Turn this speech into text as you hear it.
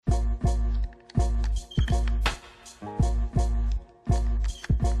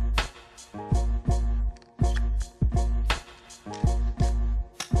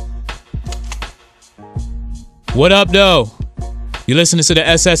What up, though? You listening to the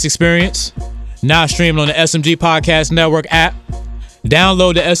SS Experience? Now streaming on the SMG Podcast Network app.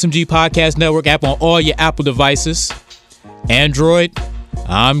 Download the SMG Podcast Network app on all your Apple devices. Android,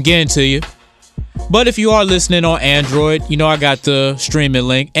 I'm getting to you. But if you are listening on Android, you know I got the streaming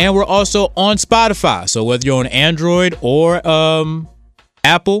link. And we're also on Spotify. So whether you're on Android or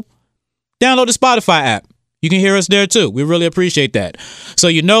Apple, download the Spotify app. You can hear us there too. We really appreciate that. So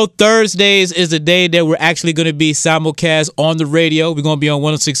Thursdays is the day that we're actually going to be simulcast on the radio. We're going to be on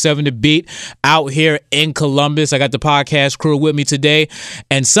 106.7 The Beat out here in Columbus. I got the podcast crew with me today.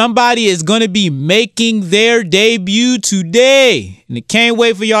 And somebody is going to be making their debut today. And I can't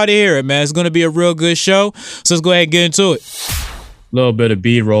wait for y'all to hear it, man. It's going to be a real good show. So let's go ahead and get into it. A little bit of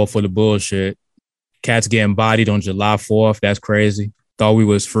B-roll for the bullshit. Cats getting bodied on July 4th. That's crazy. Thought we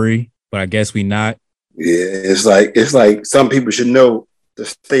was free, but I guess we not. Yeah, it's like some people should know to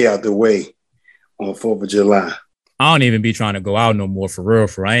stay out the way on 4th of July. I don't even be trying to go out no more for real.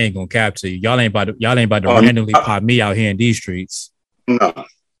 I ain't gonna cap to you. Y'all ain't about to randomly pop me out here in these streets. No,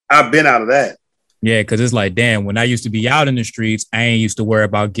 I've been out of that. Yeah, because it's like, damn, when I used to be out in the streets, I ain't used to worry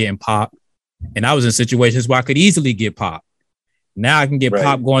about getting popped. And I was in situations where I could easily get popped. Now I can get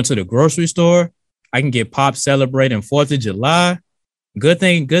popped going to the grocery store. I can get popped celebrating 4th of July. Good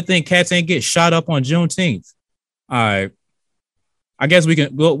thing cats ain't get shot up on Juneteenth. All right. I guess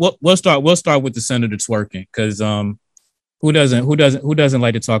we'll start with the senator twerking, because who doesn't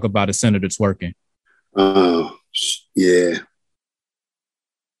like to talk about a senator twerking? Yeah.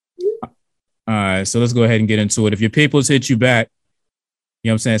 All right, so let's go ahead and get into it. If your peoples hit you back, you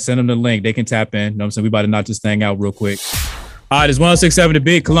know what I'm saying, send them the link. They can tap in. You know what I'm saying? We about to knock this thing out real quick. All right, it's 106.7 The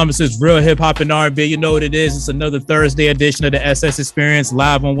Beat, Columbus's real hip-hop and R&B. You know what it is. It's another Thursday edition of the SS Experience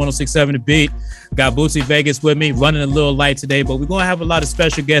live on 106.7 The Beat. Got Bootsy Vegas with me, running a little light today, but we're going to have a lot of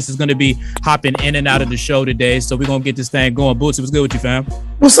special guests that's going to be hopping in and out of the show today, so we're going to get this thing going. Bootsy, what's good with you, fam?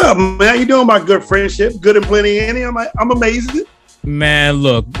 What's up, man? How you doing, my good friendship? Good and plenty, Annie. I'm amazing. Man,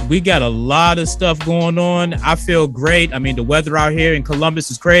 look, we got a lot of stuff going on. I feel great. I mean, the weather out here in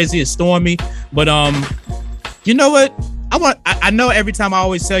Columbus is crazy. It's stormy, but you know what? I know every time I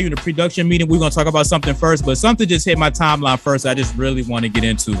always tell you in the production meeting, we're going to talk about something first, but something just hit my timeline first. I just really want to get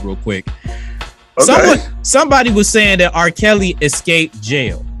into real quick. Okay. Somebody was saying that R. Kelly escaped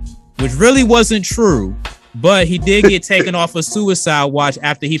jail, which really wasn't true, but he did get taken off a suicide watch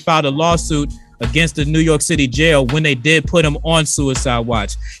after he filed a lawsuit against the New York City jail when they did put him on suicide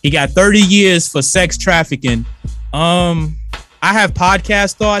watch. He got 30 years for sex trafficking. I have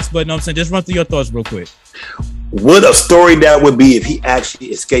podcast thoughts, but no, I'm saying just run through your thoughts real quick. What a story that would be if he actually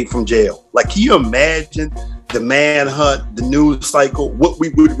escaped from jail. Like, can you imagine the manhunt, the news cycle, what we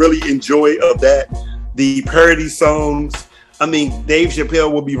would really enjoy of that, the parody songs? I mean, Dave Chappelle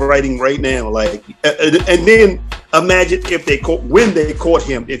will be writing right now. Like, and then imagine if when they caught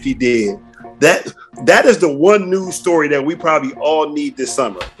him, if he did. That is the one news story that we probably all need this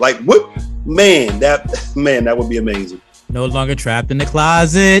summer. Like, what, that would be amazing. No longer trapped in the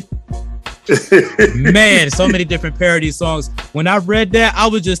closet. Man, so many different parody songs. When I read that, I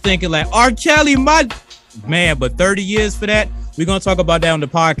was just thinking like, R. Kelly, but 30 years for that. We're going to talk about that on the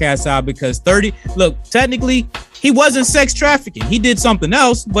podcast side, because technically he wasn't sex trafficking. He did something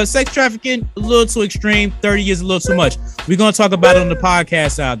else, but sex trafficking, a little too extreme. 30 years, a little too much. We're going to talk about it on the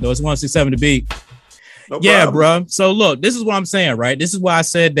podcast side, though. It's 167 The Beat. No yeah, bro. So look, this is what I'm saying, right? This is why I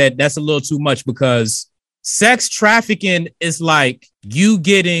said that's a little too much, because sex trafficking is like you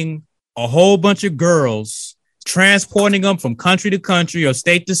getting a whole bunch of girls, transporting them from country to country or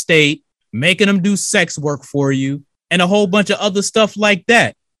state to state, making them do sex work for you, and a whole bunch of other stuff like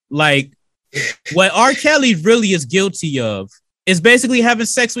that. Like, what R. Kelly really is guilty of is basically having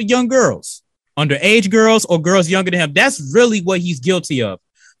sex with young girls, underage girls or girls younger than him. That's really what he's guilty of.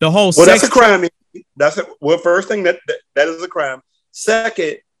 The whole that's a crime. First thing, that is a crime.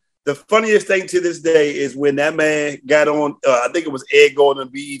 Second, the funniest thing to this day is when that man got on, I think it was Ed Gordon on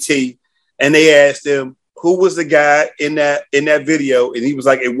BET, and they asked him who was the guy in that video, and he was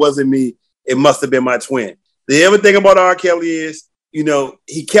like, "It wasn't me. It must have been my twin." The other thing about R. Kelly is,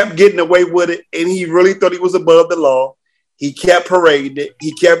 he kept getting away with it, and he really thought he was above the law. He kept parading it.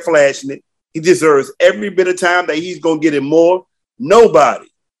 He kept flashing it. He deserves every bit of time that he's going to get it more. Nobody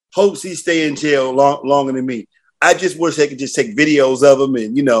hopes he stay in jail longer than me. I just wish they could just take videos of him,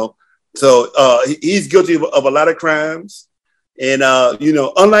 and so he's guilty of a lot of crimes. And,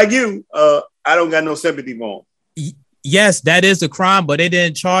 unlike you, I don't got no sympathy for him. Yes, that is a crime, but they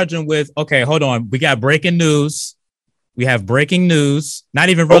didn't charge him with, okay, hold on. We got breaking news. We have breaking news. Not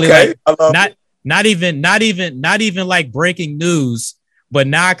even really not even like breaking news. But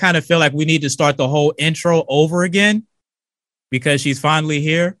now I kind of feel like we need to start the whole intro over again because she's finally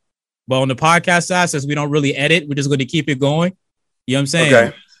here. But on the podcast side, since we don't really edit, we're just going to keep it going. You know what I'm saying?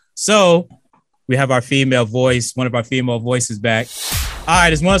 Okay. So we have our female voice, one of our female voices back. All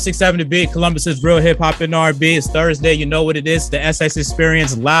right, it's 106.7 The Beat, Columbus's real hip hop and R&B. It's Thursday. You know what it is. The SS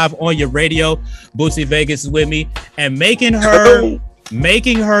Experience live on your radio. Bootsy Vegas is with me and making her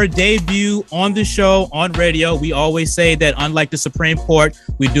debut on the show on radio. We always say that unlike the Supreme Court,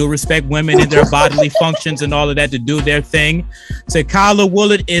 we do respect women in their bodily functions and all of that to do their thing. Tekala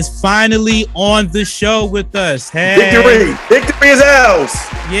Woolard is finally on the show with us. Hey. Victory is ours.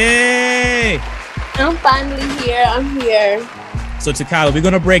 Yay. I'm finally here. I'm here. So Tekala, we're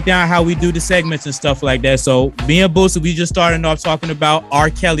going to break down how we do the segments and stuff like that. So me and Boosie, we just started off talking about R.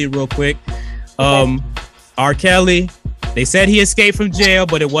 Kelly real quick. R. Kelly, they said he escaped from jail,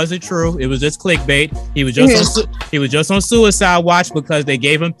 but it wasn't true. It was just clickbait. He was just on suicide watch because they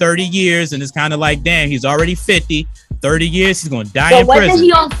gave him 30 years, and it's kind of like, damn, he's already 50. 30 years, he's going to die in prison. Wasn't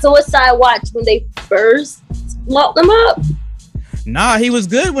he on suicide watch when they first locked him up? Nah, he was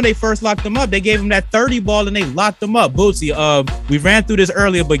good when they first locked him up. They gave him that 30 ball and they locked him up. Bootsy, we ran through this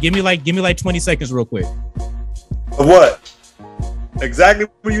earlier, but give me like 20 seconds real quick. Of what? Exactly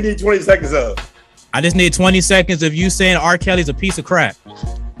what you need 20 seconds of. I just need 20 seconds of you saying R. Kelly's a piece of crap.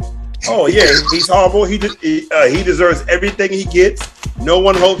 Oh yeah, he's horrible. He deserves everything he gets. No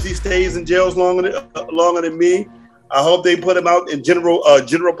one hopes he stays in jails longer than me. I hope they put him out in general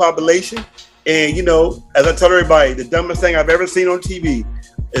population. And you know, as I tell everybody, the dumbest thing I've ever seen on TV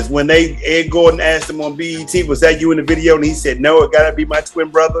is when Ed Gordon asked him on BET, "Was that you in the video?" And he said, "No, it gotta be my twin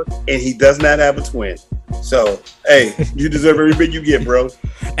brother," and he does not have a twin. So, hey, you deserve every bit you get, bro.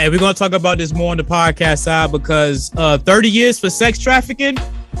 Hey, we're gonna talk about this more on the podcast side because 30 years for sex trafficking.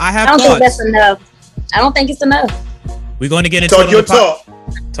 I don't think that's enough. I don't think it's enough. We're going to get into talk your talk.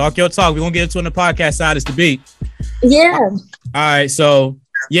 Talk your talk. We're gonna get into it on the podcast side. It's The Beat. Yeah. All right. So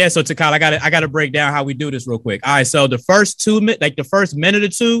Tekala, I gotta break down how we do this real quick. All right. So the first 2 minutes, like the first minute or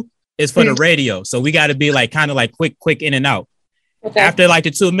two, is for the radio. So we got to be like kind of like quick in and out. Okay. After like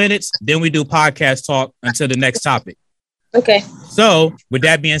the 2 minutes, then we do podcast talk until the next topic. Okay. So with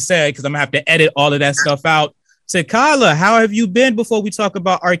that being said, because I'm gonna have to edit all of that stuff out. Tekala, how have you been before we talk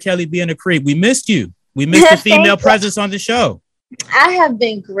about R. Kelly being a creep? We missed you. We missed the female presence on the show. I have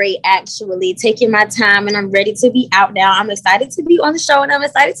been great, actually, taking my time, and I'm ready to be out now. I'm excited to be on the show, and I'm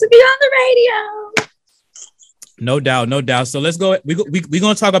excited to be on the radio. No doubt. So let's go. We're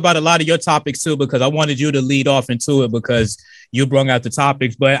going to talk about a lot of your topics, too, because I wanted you to lead off into it because you brought out the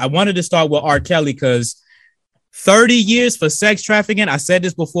topics. But I wanted to start with R. Kelly because 30 years for sex trafficking. I said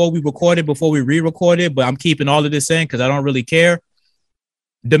this before we re-recorded, but I'm keeping all of this in because I don't really care.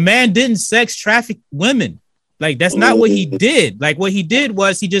 The man didn't sex traffic women. Like, that's not what he did. Like, what he did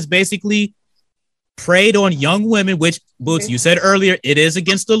was he just basically preyed on young women, which, Boots, you said earlier, it is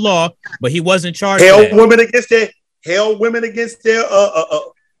against the law, but he wasn't charged. Held women against their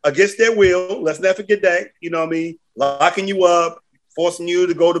will. Let's not forget that. You know what I mean? Locking you up, forcing you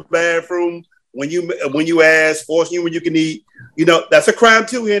to go to the bathroom when you ask, forcing you when you can eat. You know, that's a crime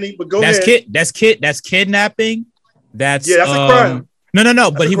too, Henny. But go ahead. That's kidnapping. That's a crime. No.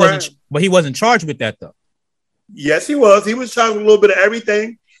 But he wasn't charged with that though. Yes, he was. He was charged with a little bit of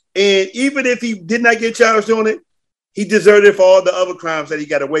everything. And even if he did not get charged on it, he deserved it for all the other crimes that he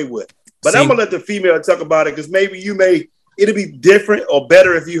got away with. But I'm going to let the female talk about it because maybe it'll be different or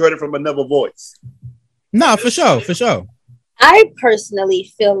better if you heard it from another voice. No, for sure. I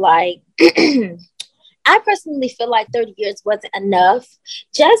personally feel like 30 years wasn't enough,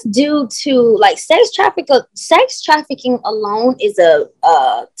 just due to like sex trafficking alone is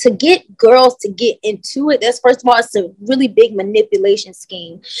to get girls to get into it. That's first of all, it's a really big manipulation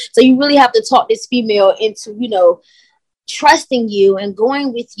scheme. So you really have to talk this female into, you know, trusting you and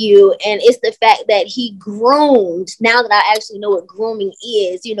going with you. And it's the fact that he groomed. Now that I actually know what grooming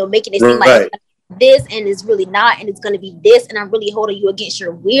is, you know, making it seem like this and it's really not, and it's going to be this, and I'm really holding you against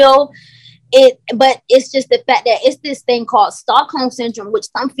your will. But it's just the fact that it's this thing called Stockholm syndrome, which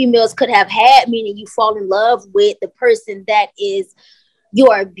some females could have had, meaning you fall in love with the person that is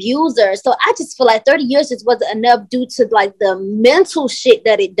your abuser. So I just feel like 30 years just wasn't enough due to like the mental shit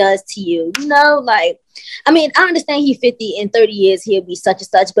that it does to you. You know, like, I mean, I understand he's 50 in 30 years, he'll be such and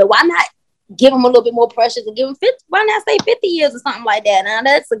such, but why not give him a little bit more pressure and give him 50? Why not say 50 years or something like that? Now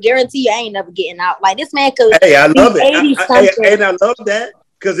that's a guarantee I ain't never getting out. Like this man could I love it. And I love that.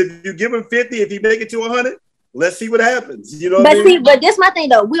 Because if you give him 50, if he make it to 100, let's see what happens. You know what I mean? But this my thing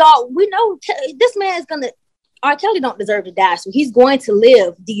though. We know this man is gonna R. Kelly don't deserve to die, so he's going to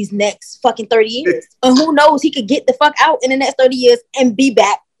live these next fucking 30 years. And who knows, he could get the fuck out in the next 30 years and be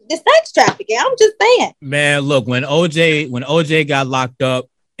back to sex trafficking. I'm just saying. Man, look, when OJ got locked up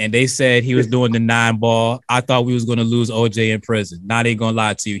and they said he was doing the 9-ball, I thought we was going to lose OJ in prison. Not ain't going to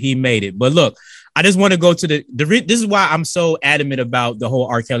lie to you. He made it. But look, I just want to go to this is why I'm so adamant about the whole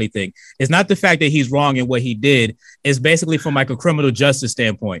R. Kelly thing. It's not the fact that he's wrong in what he did. It's basically from like a criminal justice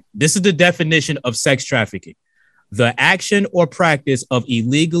standpoint. This is the definition of sex trafficking: the action or practice of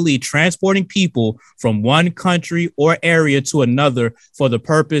illegally transporting people from one country or area to another for the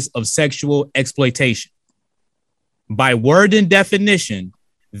purpose of sexual exploitation. By word and definition,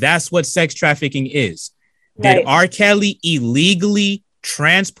 that's what sex trafficking is. Right. Did R. Kelly illegally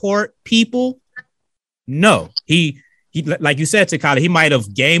transport people? No, he like you said, Takata, he might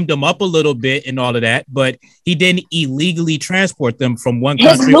have gamed them up a little bit and all of that, but he didn't illegally transport them from one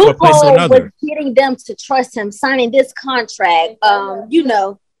country to a place to another. Was getting them to trust him, signing this contract,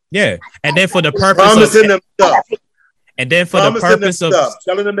 Yeah, and then for the purpose promising them stuff, and then for the purpose of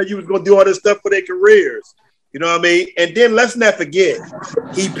telling them that you was going to do all this stuff for their careers. You know what I mean? And then let's not forget,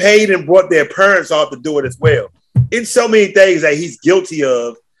 he paid and brought their parents off to do it as well. It's so many things that he's guilty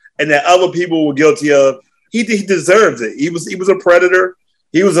of and that other people were guilty of. He deserves it. He was a predator.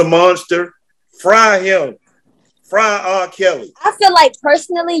 He was a monster. Fry him. Fry R. Kelly. I feel like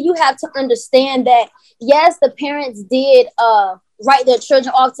personally, you have to understand that, yes, the parents did write their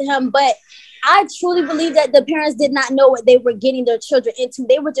children off to him, but I truly believe that the parents did not know what they were getting their children into.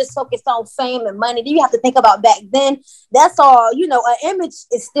 They were just focused on fame and money. You have to think about back then. That's all, an image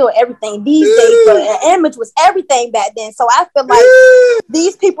is still everything these days, but an image was everything back then. So I feel like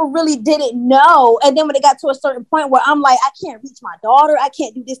these people really didn't know. And then when it got to a certain point where I'm like, I can't reach my daughter. I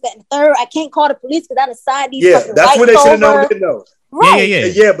can't do this, that, and the third. I can't call the police because I decided these fucking that's when they should have known then, though.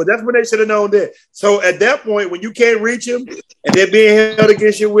 Right. Yeah, but that's when they should have known that. So at that point, when you can't reach him and they're being held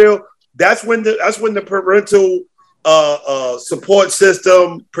against your will, that's when the parental support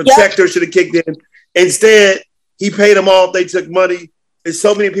system protector should have kicked in. Instead, he paid them off. They took money. There's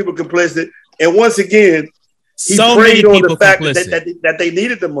so many people complicit. And once again, he preyed on the fact that they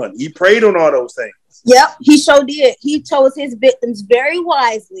needed the money. He preyed on all those things. Yep, he sure did. He chose his victims very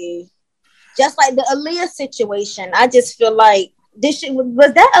wisely. Just like the Aaliyah situation. I just feel like this shit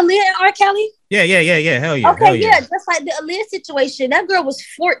was that Aaliyah and R. Kelly? Yeah. Hell yeah. Okay, yeah. Just like the Aaliyah situation. That girl was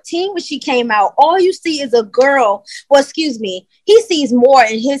 14 when she came out. All you see is a girl. Well, excuse me. He sees more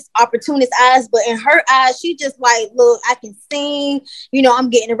in his opportunist eyes, but in her eyes, she just like, look, I can sing. I'm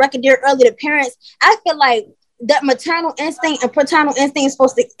getting a record deal early. The parents, I feel like that maternal instinct and paternal instinct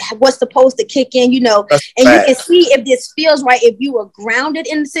was supposed to kick in, and you can see if this feels right if you were grounded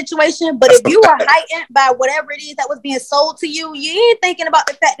in the situation. But if you were heightened by whatever it is that was being sold to you, you ain't thinking about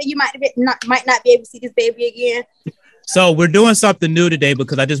the fact that you might not be able to see this baby again. So we're doing something new today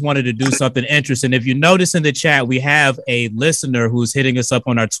because I just wanted to do something interesting. If you notice in the chat, we have a listener who's hitting us up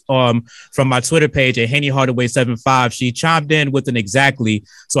on our from my Twitter page at Henny Hardaway 75. She chimed in with an exactly.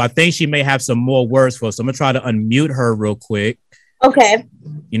 So I think she may have some more words for us. So I'm gonna try to unmute her real quick. Okay.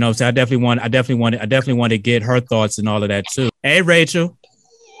 So I definitely want to get her thoughts and all of that too. Hey, Rachel.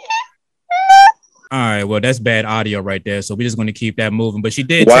 All right. Well, that's bad audio right there. So we're just going to keep that moving. But she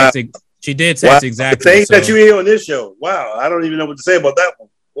did text it. She did text exactly. The things that you hear on this show. Wow. I don't even know what to say about that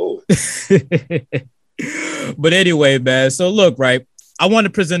one. But anyway, man. So look, right. I want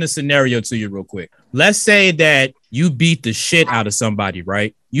to present a scenario to you real quick. Let's say that you beat the shit out of somebody,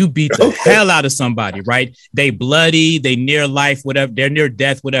 right? You beat the hell out of somebody, right? They bloody, they near life, whatever. They're near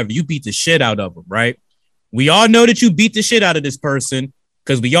death, whatever. You beat the shit out of them, right? We all know that you beat the shit out of this person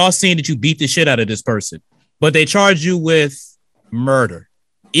because we all seen that you beat the shit out of this person. But they charge you with murder.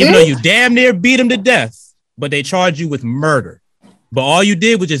 Even though you damn near beat him to death, but they charge you with murder. But all you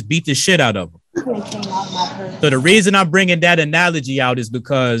did was just beat the shit out of them. So the reason I'm bringing that analogy out is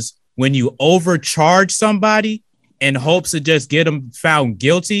because when you overcharge somebody in hopes to just get them found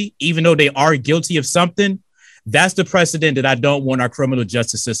guilty, even though they are guilty of something, that's the precedent that I don't want our criminal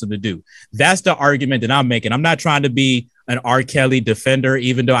justice system to do. That's the argument that I'm making. I'm not trying to be an R. Kelly defender,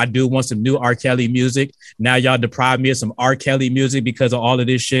 even though I do want some new R. Kelly music. Now y'all deprive me of some R. Kelly music because of all of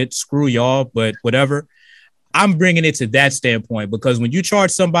this shit. Screw y'all, but whatever. I'm bringing it to that standpoint because when you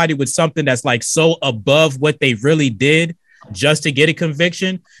charge somebody with something that's like so above what they really did just to get a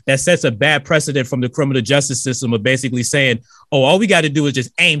conviction, that sets a bad precedent from the criminal justice system of basically saying, oh, all we got to do is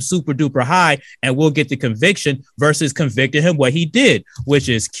just aim super duper high and we'll get the conviction versus convicting him what he did, which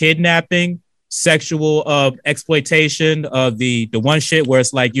is kidnapping, sexual exploitation of the one shit where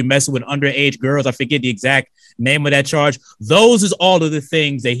it's like you messing with underage girls. I forget the exact name of that charge. Those is all of the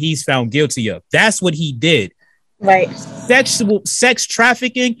things that he's found guilty of. That's what he did. Right. Sex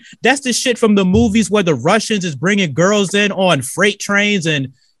trafficking. That's the shit from the movies where the Russians is bringing girls in on freight trains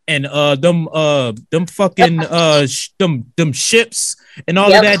and them fucking them ships and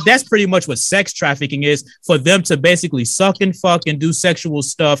all of that. That's pretty much what sex trafficking is, for them to basically suck and fuck and do sexual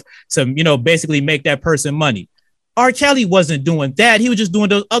stuff to, you know, basically make that person money. R. Kelly wasn't doing that. He was just doing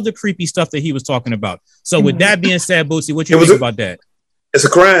those other creepy stuff that he was talking about. So with that being said, Boosie, what you think about that? It's a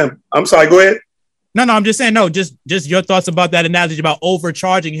crime. I'm sorry, go ahead. No, I'm just saying, just your thoughts about that analogy about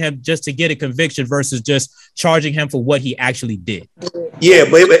overcharging him just to get a conviction versus just charging him for what he actually did. Yeah,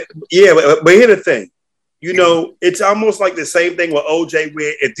 but here's the thing. You know, it's almost like the same thing with OJ,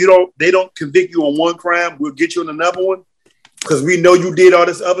 where if they don't convict you on one crime, we'll get you on another one because we know you did all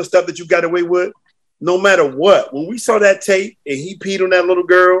this other stuff that you got away with. No matter what, when we saw that tape and he peed on that little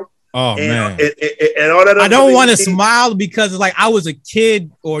girl. Oh, man. And all that. I don't want to smile because it's like I was a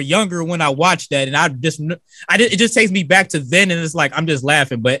kid or younger when I watched that. And it just takes me back to then. And it's like, I'm just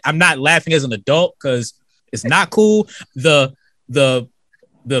laughing, but I'm not laughing as an adult because it's not cool. The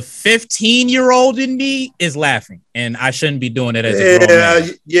 15-year-old in me is laughing, and I shouldn't be doing it as a grown man.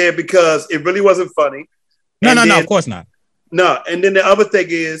 Yeah, because it really wasn't funny. No, of course not. No. And then the other thing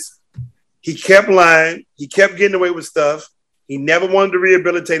is he kept lying. He kept getting away with stuff. He never wanted to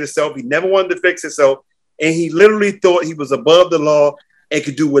rehabilitate himself. He never wanted to fix himself. And he literally thought he was above the law and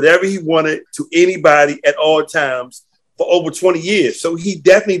could do whatever he wanted to anybody at all times for over 20 years. So he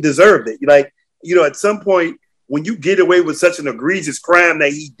definitely deserved it. Like, you know, at some point, when you get away with such an egregious crime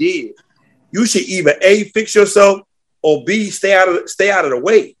that he did, you should either A, fix yourself, or B, stay out of the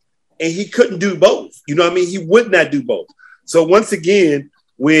way. And he couldn't do both. You know what I mean? He would not do both. So once again,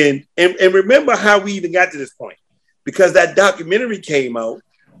 and remember how we even got to this point. Because that documentary came out,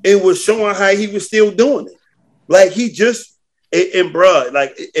 it was showing how he was still doing it. Like he just, and bruh,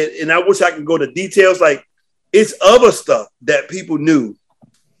 like, and I wish I could go to details. Like it's other stuff that people knew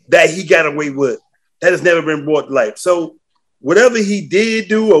that he got away with that has never been brought to life. So whatever he did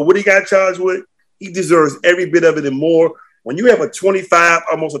do or what he got charged with, he deserves every bit of it and more. When you have a 25,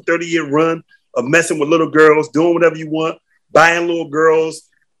 almost a 30-year run of messing with little girls, doing whatever you want, buying little girls,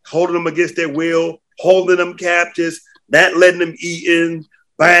 holding them against their will, holding them captives, not letting them eat in,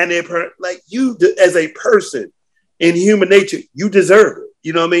 buying their like you as a person in human nature, you deserve it.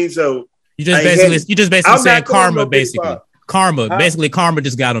 You know what I mean? So you just basically saying karma, basically. Karma. Basically, karma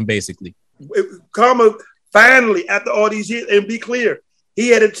just got him basically. Karma finally, after all these years, and be clear, he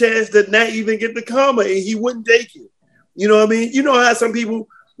had a chance to not even get the karma and he wouldn't take it. You know what I mean? You know how some people,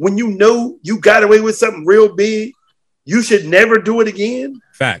 when you know you got away with something real big, you should never do it again.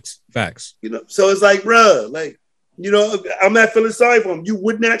 Facts. You know, so it's like, bruh, like, you know, I'm not feeling sorry for him. You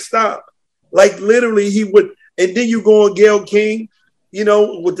would not stop. Like literally he would. And then you go on Gayle King, you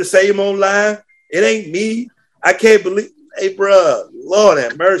know, with the same old line. It ain't me. I can't believe. Hey, bruh, Lord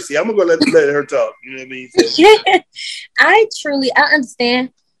have mercy. I'm going to let her talk. You know what I mean? So, I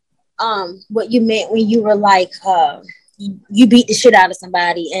understand what you meant when you were like, you beat the shit out of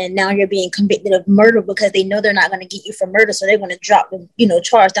somebody and now you're being convicted of murder because they know they're not going to get you for murder. So they're going to drop the, you know,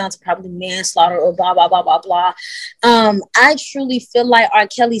 charge down to probably manslaughter or blah, blah, blah, blah, blah. I truly feel like R.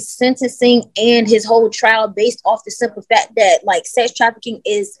 Kelly's sentencing and his whole trial based off the simple fact that like sex trafficking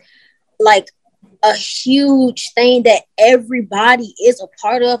is like a huge thing that everybody is a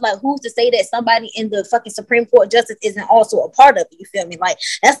part of. Like who's to say that somebody in the fucking Supreme Court of Justice isn't also a part of it? You feel me? Like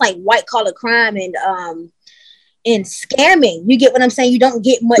that's like white collar crime and scamming. You get what I'm saying? You don't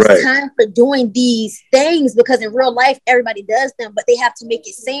get much time for doing these things because in real life, everybody does them, but they have to make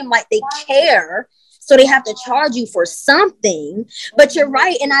it seem like they care. So they have to charge you for something. But you're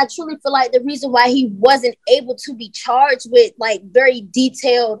right. And I truly feel like the reason why he wasn't able to be charged with like very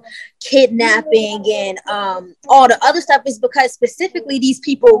detailed kidnapping and all the other stuff is because specifically these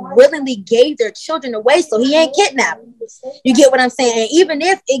people willingly gave their children away. So he ain't kidnapping. You get what I'm saying? And even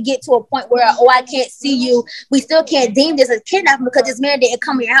if it get to a point where, oh, I can't see you, we still can't deem this as kidnapping because this man didn't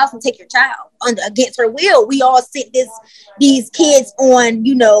come in your house and take your child against her will. We all sit these kids on,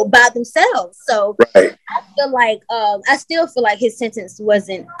 you know, by themselves. So I feel like I still feel like his sentence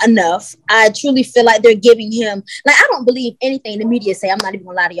wasn't enough. I truly feel like they're giving him, like, I don't believe anything the media say. I'm not even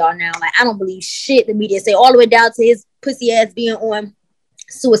gonna lie to y'all now. Like, I don't believe shit the media say, all the way down to his pussy ass being on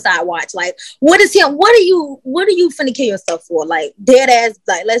suicide watch. Like, what are you finna kill yourself for? Like, dead ass,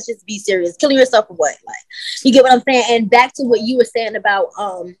 like, let's just be serious. Killing yourself for what? Like, you get what I'm saying? And back to what you were saying about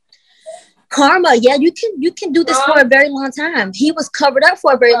karma, yeah, you can do this for a very long time. He was covered up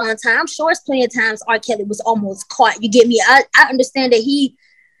for a very long time. I'm sure it's plenty of times R. Kelly was almost caught. You get me? I understand that he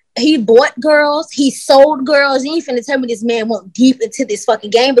bought girls, he sold girls. You ain't finna tell me this man went deep into this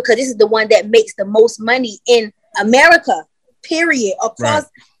fucking game because this is the one that makes the most money in America, period. Across,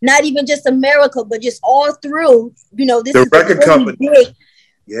 not even just America, but just all through. You know, this the is record really company. Big.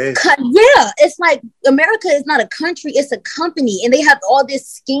 Yeah. Yeah, it's like America is not a country, it's a company, and they have all these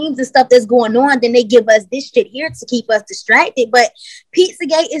schemes and stuff that's going on. Then they give us this shit here to keep us distracted. But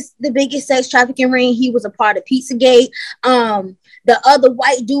Pizzagate is the biggest sex trafficking ring. He was a part of Pizzagate. The other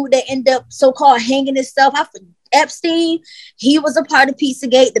white dude that ended up so-called hanging himself, Epstein, he was a part of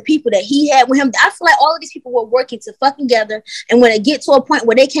Pizzagate. The people that he had with him, I feel like all of these people were working to fuck together. And when it get to a point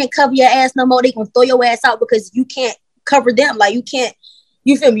where they can't cover your ass no more, they gonna throw your ass out because you can't cover them. Like you can't.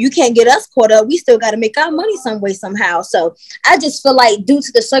 You feel me? You can't get us caught up. We still got to make our money some way, somehow. So I just feel like due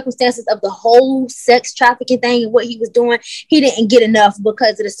to the circumstances of the whole sex trafficking thing and what he was doing, he didn't get enough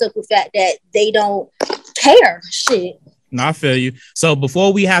because of the simple fact that they don't care. Shit. No, I feel you. So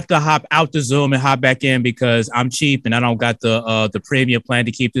before we have to hop out the Zoom and hop back in because I'm cheap and I don't got the premium plan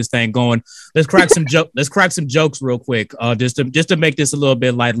to keep this thing going, let's crack some Let's crack some jokes real quick, just to make this a little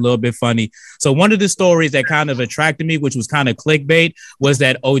bit light, a little bit funny. So one of the stories that kind of attracted me, which was kind of clickbait, was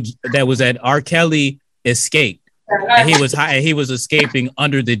that R. Kelly escaped and he was escaping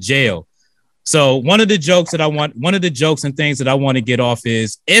under the jail. So one of the jokes and things that I want to get off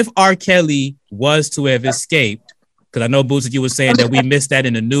is if R. Kelly was to have escaped. Because I know, Boosie, you were saying that we missed that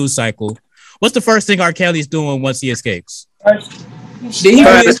in the news cycle. What's the first thing R. Kelly's doing once he escapes? Find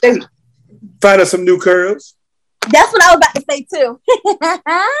us some new curls. That's what I was about to say, too.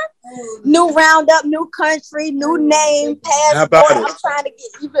 New roundup, new country, new name, passport. I'm trying to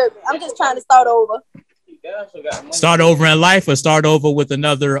get, you feel me? I'm just trying to start over. Start over in life or start over with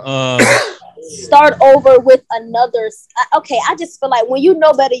another... Start over with another... Okay, I just feel like when you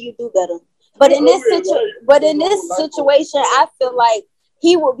know better, you do better. But in this situation, I feel like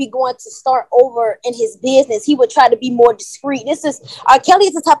he would be going to start over in his business. He would try to be more discreet. R. Kelly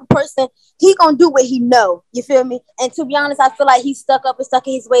is the type of person, he gonna do what he know. You feel me? And to be honest, I feel like he's stuck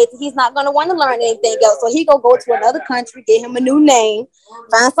in his ways. He's not gonna want to learn anything else. So he gonna go to another country, get him a new name,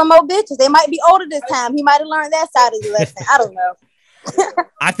 find some more bitches. They might be older this time. He might have learned that side of the lesson. I don't know.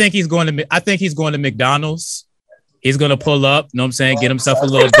 I think he's going to McDonald's. He's going to pull up, you know what I'm saying? Get himself a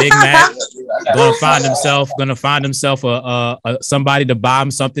little Big Mac. Going to find himself somebody to buy him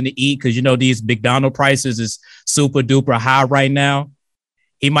something to eat. Cause you know, these McDonald's prices is super duper high right now.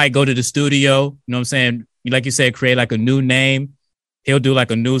 He might go to the studio, you know what I'm saying? Like you said, create like a new name. He'll do like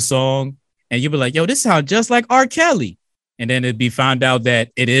a new song and you'll be like, yo, this sounds just like R. Kelly. And then it'd be found out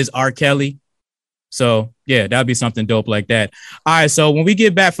that it is R. Kelly. So yeah, that'd be something dope like that. All right. So when we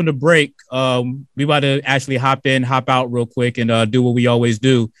get back from the break, we about to actually hop out real quick and do what we always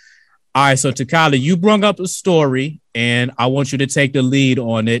do. All right. So Takala, you brought up a story and I want you to take the lead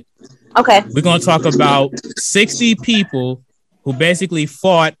on it. Okay. We're going to talk about 60 people who basically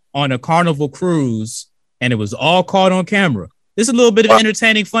fought on a Carnival cruise and it was all caught on camera. This is a little bit of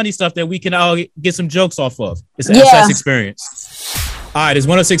entertaining, funny stuff that we can all get some jokes off of. It's an SS experience. All right, it's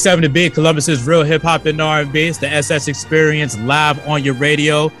 106.7 The Beat, Columbus's real hip hop and R&B. It's the SS Experience live on your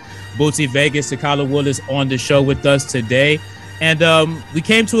radio. Bootsy Vegas, Takala Willis on the show with us today. And we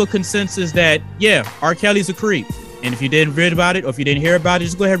came to a consensus that, yeah, R. Kelly's a creep. And if you didn't read about it or if you didn't hear about it,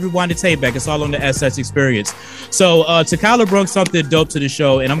 just go ahead and rewind the tape back. It's all on the SS Experience. So Takala brought something dope to the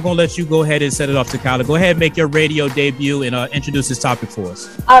show, and I'm going to let you go ahead and set it off, Takala. Go ahead and make your radio debut and introduce this topic for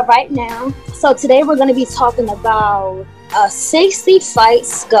us. All right, now. So today we're going to be talking about a 60 fight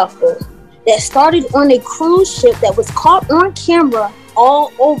scuffle that started on a cruise ship that was caught on camera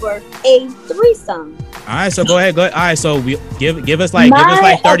all over a threesome. All right, so go ahead. All right, so we give us like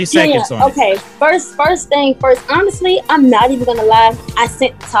 30 seconds on it. Okay, first thing first. Honestly, I'm not even gonna lie. I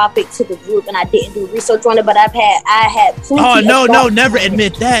sent the topic to the group and I didn't do research on it, but I had plenty. Oh no, never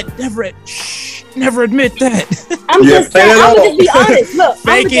admit that. Never admit that. I'm just be honest. Look,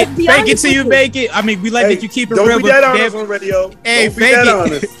 fake it till you make it. I mean, we like that you keep it real. Don't be that honest on radio. Hey, fake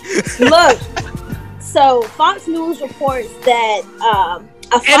it. Look, so Fox News reports that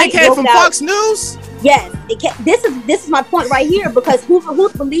a fight and it came from Fox News. Yes, this is my point right here because who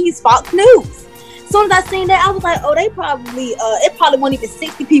believes Fox News? As soon as I seen that, I was like, oh, they probably it probably wasn't even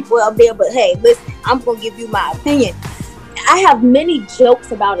 60 people up there. But hey, listen, I'm gonna give you my opinion. I have many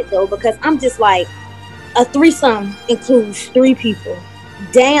jokes about it though because I'm just like, a threesome includes 3 people.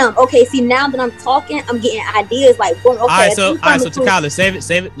 Damn. Okay. See, now that I'm talking, I'm getting ideas like, boom. Okay. All right. So Takala, save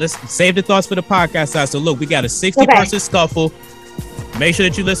it. Let's save the thoughts for the podcast side. So look, we got a 60-person scuffle. Make sure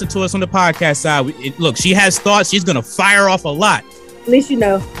that you listen to us on the podcast side. Look, she has thoughts. She's gonna fire off a lot. At least you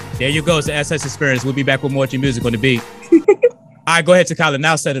know. There you go. It's the SS Experience. We'll be back with more of your music on the beat. All right, go ahead, Takala.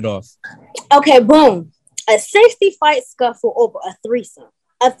 Now set it off. Okay. Boom. A 60 fight scuffle over a threesome.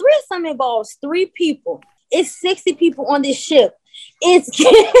 A threesome involves 3 people. It's 60 people on this ship. It's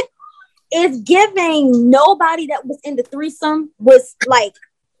giving nobody that was in the threesome was like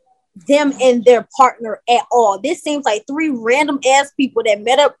them and their partner at all. This seems like three random ass people that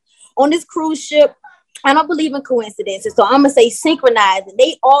met up on this cruise ship. I don't believe in coincidences, so I'm gonna say synchronized. And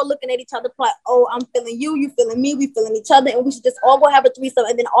they all looking at each other like, "Oh, I'm feeling you, you feeling me, we feeling each other, and we should just all go have a threesome."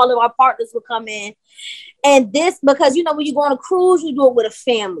 And then all of our partners will come in. And this, because you know, when you go on a cruise, you do it with a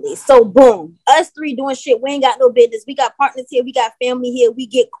family. So boom, us three doing shit. We ain't got no business. We got partners here, we got family here. We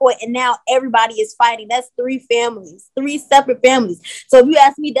get caught, and now everybody is fighting. That's three families, three separate families. So if you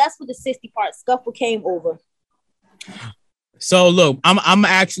ask me, that's what the 60-part scuffle came over. So look, I'm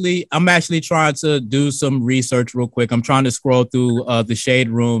actually trying to do some research real quick. I'm trying to scroll through the Shade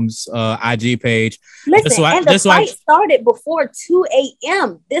Room's IG page. Listen, and the fight started before 2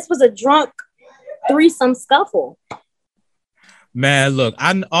 a.m. This was a drunk threesome scuffle. Man, look,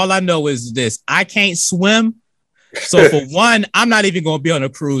 all I know is this: I can't swim. So for one, I'm not even going to be on a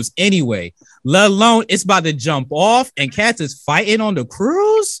cruise anyway, let alone it's about to jump off and cats is fighting on the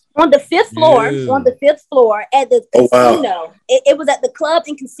cruise. On the fifth floor, at the casino. Wow. It was at the club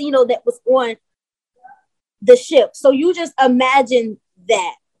and casino that was on the ship. So you just imagine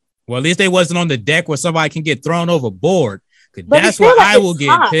that. Well, at least they wasn't on the deck where somebody can get thrown overboard. That's where I will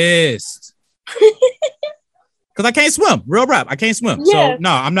get pissed. Because I can't swim, real rap. I can't swim. Yeah. So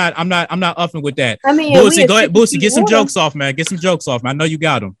no, I'm not upping with that. I mean, Boosie, go ahead, Boosie, get some jokes off, man. Get some jokes off, man. I know you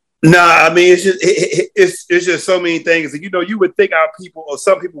got them. Nah, I mean, it's just so many things. You know, you would think our people or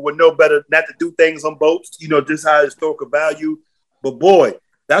some people would know better not to do things on boats. You know, just how historical value. But boy,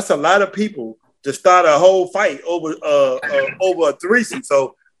 that's a lot of people to start a whole fight over a threesome.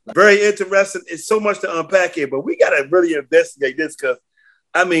 So very interesting. It's so much to unpack here, but we got to really investigate this because,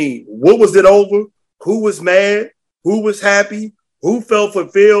 I mean, what was it over? Who was mad? Who was happy? Who felt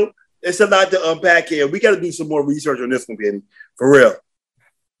fulfilled? It's a lot to unpack here. We got to do some more research on this one, Benny. For real.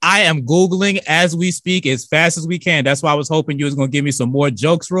 I am Googling as we speak as fast as we can. That's why I was hoping you was going to give me some more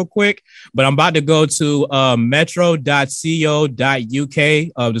jokes real quick. But I'm about to go to metro.co.uk.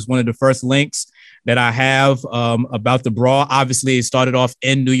 Just one of the first links that I have about the brawl. Obviously, it started off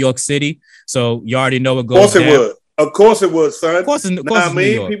in New York City. So you already know what goes down. Of course it was, son. Of course I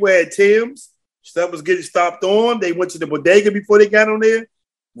mean, people had Tim's. Stuff was getting stopped on. They went to the bodega before they got on there.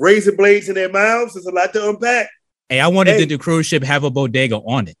 Razor blades in their mouths. There's a lot to unpack. Hey, I wanted the cruise ship have a bodega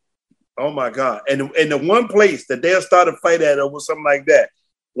on it. Oh my God. And the one place that they'll start a fight at over something like that.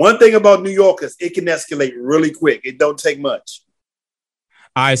 One thing about New York is it can escalate really quick. It don't take much.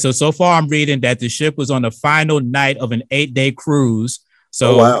 All right. So far I'm reading that the ship was on the final night of an 8-day cruise.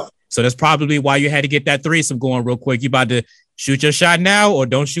 So, wow. So that's probably why you had to get that threesome going real quick. You about to shoot your shot now or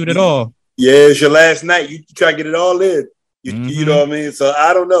don't shoot at all? Yeah, it's your last night. You try to get it all in. You know what I mean? So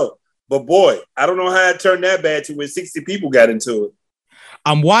I don't know. But boy, I don't know how it turned that bad to when 60 people got into it.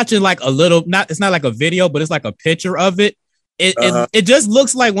 I'm watching like a little, it's not like a video, but it's like a picture of it. It just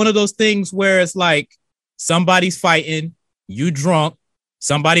looks like one of those things where it's like somebody's fighting, you drunk,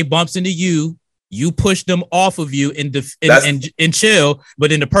 somebody bumps into you, you push them off of you and chill, but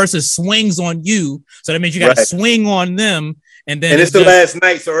then the person swings on you. So that means you got to swing on them. And then it's the last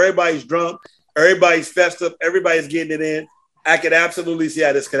night, so everybody's drunk, everybody's festive, everybody's getting it in. I could absolutely see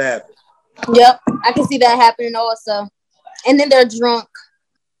how this could happen. Yep, I can see that happening also. And then they're drunk.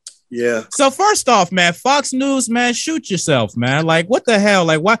 Yeah. So first off, man, Fox News, man, shoot yourself, man. Like, what the hell?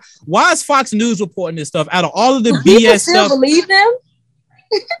 Like, why is Fox News reporting this stuff? Out of all of the People BS still stuff, believe them?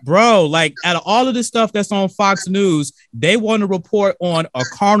 Bro, like out of all of the stuff that's on Fox News, they want to report on a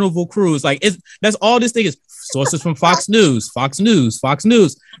Carnival cruise. Like that's all this thing is. Sources from Fox News.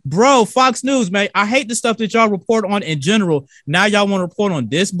 Bro, Fox News, man. I hate the stuff that y'all report on in general. Now y'all want to report on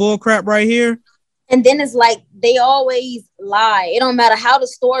this bull crap right here. And then it's like they always lie. It don't matter how the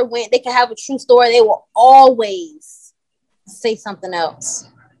story went. They can have a true story. They will always say something else.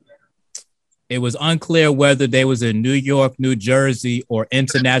 It was unclear whether they was in New York, New Jersey, or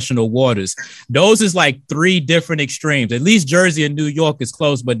international waters. Those is like 3 different extremes. At least Jersey and New York is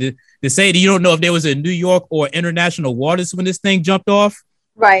close, but to say that you don't know if they was in New York or international waters when this thing jumped off,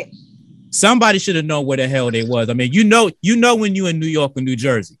 right? Somebody should have known where the hell they was. I mean, you know when you in New York or New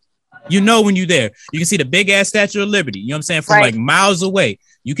Jersey. You know when you there. You can see the big ass Statue of Liberty. You know what I'm saying? From like miles away.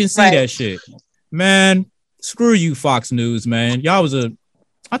 You can see that shit. Man, screw you, Fox News, man.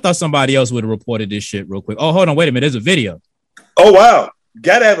 I thought somebody else would have reported this shit real quick. Oh, hold on. Wait a minute. There's a video. Oh, wow.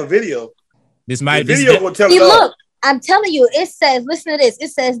 Gotta have a video. This might be. Video will tell you. Look, I'm telling you, it says, listen to this. It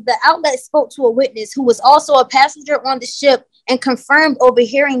says the outlet spoke to a witness who was also a passenger on the ship and confirmed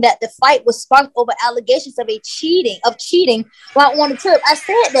overhearing that the fight was sparked over allegations of cheating while on the trip. I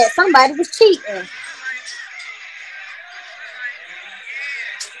said that somebody was cheating.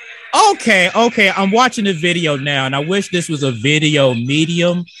 Okay. I'm watching the video now, and I wish this was a video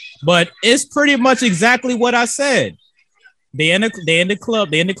medium, but it's pretty much exactly what I said. They in the club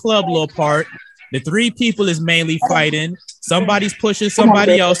little part. The three people is mainly fighting. Somebody's pushing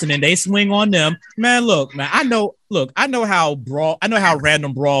somebody else, and then they swing on them. Man, look, man, I know how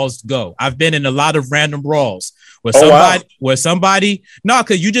random brawls go. I've been in a lot of random brawls where somebody, no,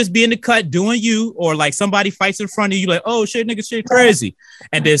 because you just be in the cut doing you, or like somebody fights in front of you, like, oh shit, nigga, shit crazy.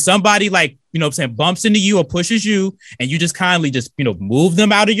 And then somebody, like, you know what I'm saying, bumps into you or pushes you, and you just kindly just, you know, move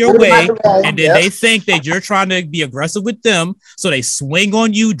them out of your way. And then they think that you're trying to be aggressive with them. So they swing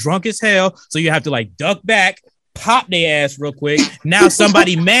on you drunk as hell. So you have to like duck back, pop their ass real quick. Now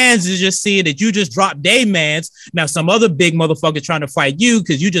somebody mans is just seeing that you just dropped day mans. Now some other big motherfucker trying to fight you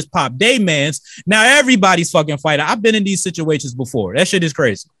because you just popped day mans. Now everybody's fucking fighting. I've been in these situations before. That shit is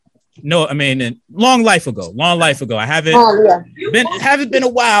crazy. No, I mean, long life ago. I haven't been a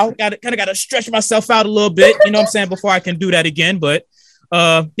while. Got to stretch myself out a little bit. You know what I'm saying? Before I can do that again. But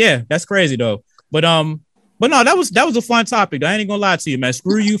yeah, that's crazy though. But no, that was a fun topic. I ain't gonna lie to you, man.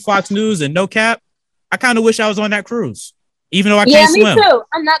 Screw you, Fox News, and no cap. I kind of wish I was on that cruise, even though I can't swim. Yeah, me too.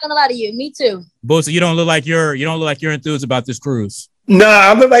 I'm not gonna lie to you. Me too. Boosie, you don't look like you're enthused about this cruise. Nah,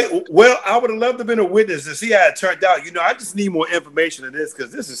 I'm like, well, I would have loved to have been a witness to see how it turned out. You know, I just need more information on this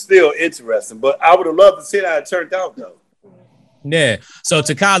because this is still interesting. But I would have loved to see how it turned out, though. Yeah. So,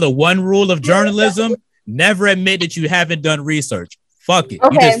 Takala, one rule of journalism: never admit that you haven't done research. Fuck it.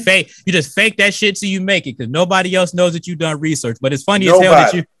 Okay. You just fake that shit till you make it, because nobody else knows that you done research. But it's funny as hell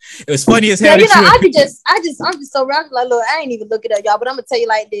that you. It was funny as hell. Yeah, I'm just so rough. Like, look, I ain't even look it up, y'all. But I'm gonna tell you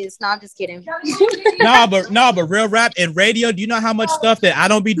like this. No, I'm just kidding. but real rap and radio. Do you know how much stuff that I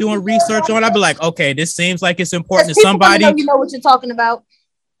don't be doing research on? I'd be like, okay, this seems like it's important to somebody. You know what you're talking about.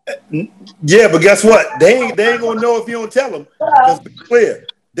 Yeah, but guess what? They ain't gonna know if you don't tell them. Just be clear.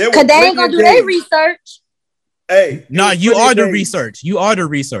 Because they ain't gonna do their research. Hey, no, you are the research. You are the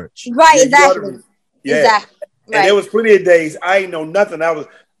research. Right, exactly. Yeah. Exactly. Right. And there was plenty of days I ain't know nothing.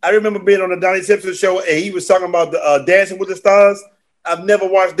 I remember being on the Donnie Simpson show, and he was talking about the Dancing with the Stars. I've never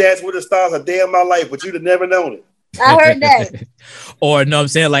watched Dancing with the Stars a day in my life, but you'd have never known it. I heard that. Or no, I'm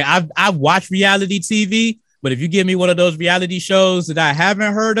saying, like, I've watched reality TV. But if you give me one of those reality shows that I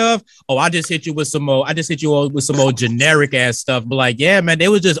haven't heard of, I just hit you with some more. I just hit you with some old generic ass stuff. But like, yeah, man, they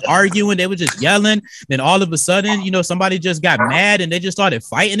was just arguing, they were just yelling. Then all of a sudden, you know, somebody just got mad and they just started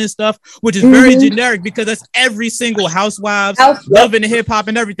fighting and stuff, which is very generic because that's every single housewives loving the hip hop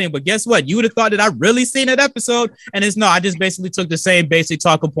and everything. But guess what? You would have thought that I really seen that episode, and it's no. I just basically took the same basic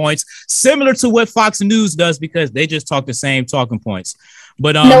talking points, similar to what Fox News does, because they just talk the same talking points.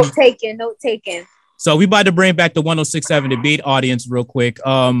 But note taken. So we about to bring back the 106.7 The Beat audience real quick.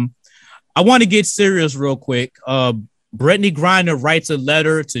 I want to get serious real quick. Brittany Griner writes a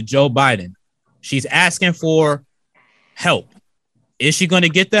letter to Joe Biden. She's asking for help. Is she going to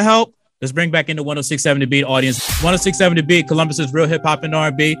get the help? Let's bring back in the 106.7 The Beat audience. 106.7 The Beat, Columbus's real hip hop and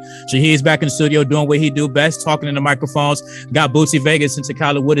R&B. Shahid's back in the studio doing what he do best, talking in the microphones. Got Bootsy Vegas and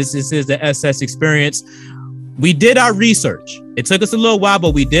Takala Woodis. This is the SS Experience. We did our research. It took us a little while,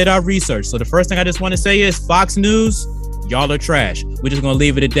 but we did our research. So the first thing I just want to say is Fox News, y'all are trash. We're just going to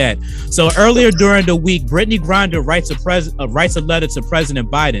leave it at that. So earlier during the week, Brittany Griner writes a letter to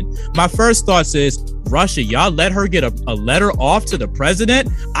President Biden. My first thoughts is, Russia, y'all let her get a letter off to the president?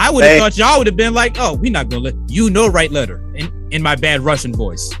 I would have thought y'all would have been like, oh, we're not going to let you write letter in my bad Russian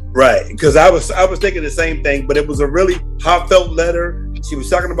voice. Right, because I was thinking the same thing, but it was a really heartfelt letter. She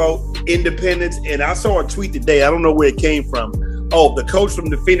was talking about independence, and I saw a tweet today. I don't know where it came from. Oh, the coach from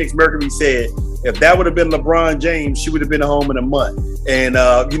the Phoenix Mercury said if that would have been LeBron James, she would have been home in a month. And,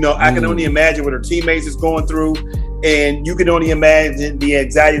 I can only imagine what her teammates is going through. And you can only imagine the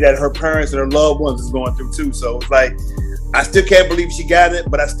anxiety that her parents and her loved ones is going through, too. So it's like, I still can't believe she got it,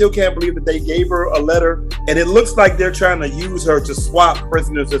 but I still can't believe that they gave her a letter. And it looks like they're trying to use her to swap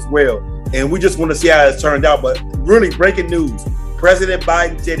prisoners as well. And we just want to see how it's turned out. But really, breaking news. President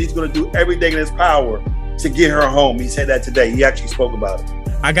Biden said he's going to do everything in his power to get her home. He said that today. He actually spoke about it.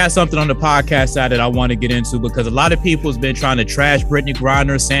 I got something on the podcast side that I want to get into, because a lot of people have been trying to trash Brittany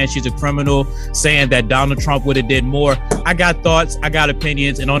Griner, saying she's a criminal, saying that Donald Trump would have did more. I got thoughts, I got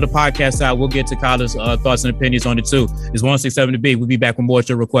opinions, and on the podcast side, we'll get to Kyle's thoughts and opinions on it too. It's 167 to be. We'll be back with more at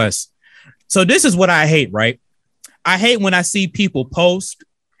your requests. So this is what I hate, right? I hate when I see people post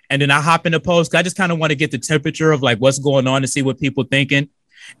and then I hop in the post. I just kind of want to get the temperature of like what's going on and see what people thinking.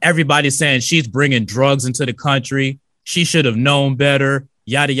 Everybody's saying she's bringing drugs into the country. She should have known better.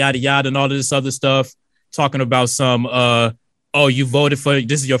 Yada, yada, yada, and all of this other stuff, talking about some oh, you voted for,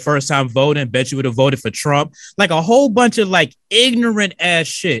 this is your first time voting, bet you would have voted for Trump. Like a whole bunch of like ignorant ass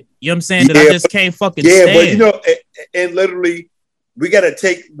shit. You know what I'm saying? That I just can't fucking stand. But you know, and literally, we got to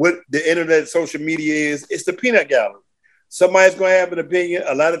take what the internet, social media is. It's the peanut gallery. Somebody's going to have an opinion.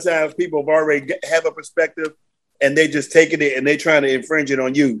 A lot of times people have already have a perspective and they just taking it and they trying to infringe it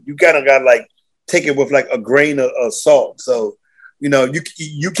on you. You kind of got to like take it with like a grain of salt. So, you know,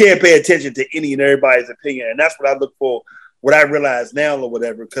 you can't pay attention to any and everybody's opinion. And that's what I look for, what I realize now or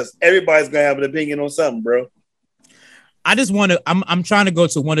whatever, because everybody's going to have an opinion on something, bro. I just want to, I'm trying to go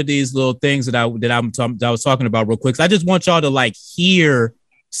to one of these little things that I was talking about real quick. So I just want y'all to like hear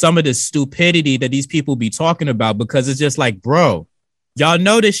some of the stupidity that these people be talking about, because it's just like, bro, y'all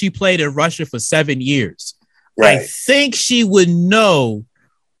know that she played in Russia for 7 years. Right. I think she would know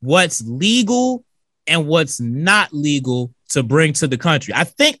what's legal and what's not legal to bring to the country.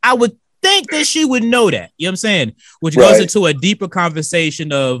 I would think that she would know that. You know what I'm saying? Which goes into a deeper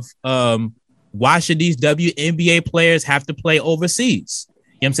conversation of why should these WNBA players have to play overseas? You know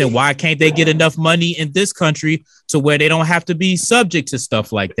what I'm saying? Why can't they get enough money in this country to where they don't have to be subject to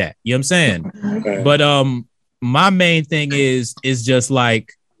stuff like that? You know what I'm saying? Okay. But my main thing is just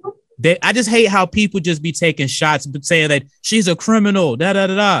like, I just hate how people just be taking shots but saying that she's a criminal,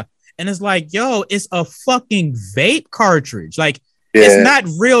 da. And it's like, yo, it's a fucking vape cartridge. Like, it's not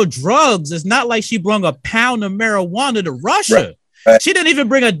real drugs. It's not like she brought a pound of marijuana to Russia. Right. She didn't even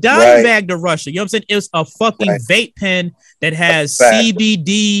bring a dime bag to Russia. You know what I'm saying? It's a fucking vape pen that has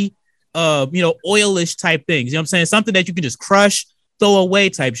CBD, oilish type things. You know what I'm saying? Something that you can just crush, throw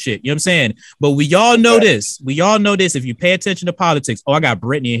away type shit. You know what I'm saying? But we all know this. We all know this. If you pay attention to politics. Oh, I got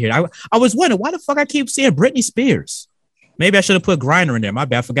Britney in here. I was wondering why the fuck I keep seeing Britney Spears. Maybe I should have put Griner in there. My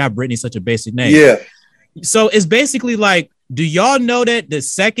bad. I forgot Britney's such a basic name. Yeah. So it's basically like, do y'all know that the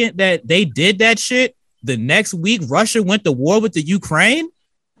second that they did that shit, the next week Russia went to war with the Ukraine?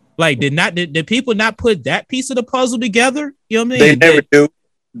 Like, did people not put that piece of the puzzle together? You know what I mean?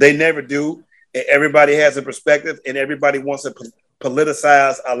 They never do. Everybody has a perspective, and everybody wants to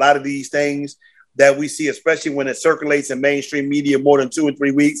politicize a lot of these things that we see, especially when it circulates in mainstream media more than 2 or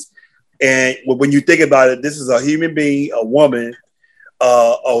 3 weeks. And when you think about it, this is a human being, a woman,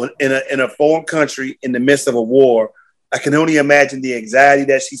 in a foreign country in the midst of a war. I can only imagine the anxiety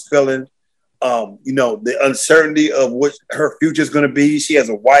that she's feeling. The uncertainty of what her future is going to be. She has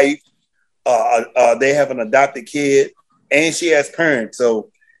a wife. They have an adopted kid, and she has parents.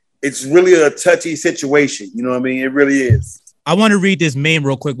 So it's really a touchy situation. You know what I mean? It really is. I want to read this meme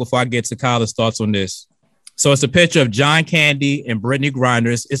real quick before I get to Kyle's thoughts on this. So it's a picture of John Candy and Brittany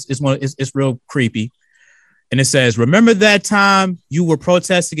Griner. It's real creepy. And it says, remember that time you were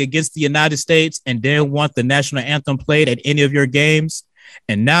protesting against the United States and didn't want the national anthem played at any of your games?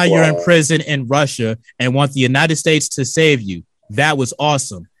 And now you're in prison in Russia and want the United States to save you. That was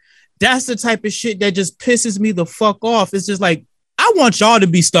awesome. That's the type of shit that just pisses me the fuck off. It's just like, I want y'all to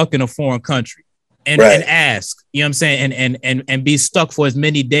be stuck in a foreign country and ask, you know what I'm saying? And be stuck for as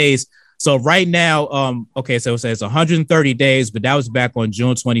many days. So right now, so it says 130 days, but that was back on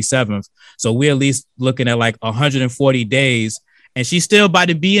June 27th. So we're at least looking at like 140 days. And she's still about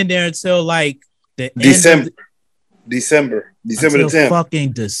to be in there until like the December the 10th.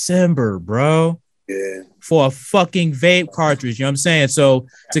 Fucking December, bro. Yeah. For a fucking vape cartridge. You know what I'm saying? So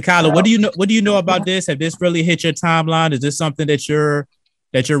Takala, what do you know about this? Have this really hit your timeline? Is this something that you're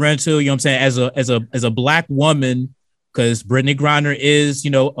into? You know what I'm saying? As a black woman, because Brittany Griner is,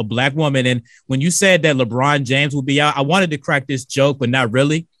 a black woman. And when you said that LeBron James will be out, I wanted to crack this joke, but not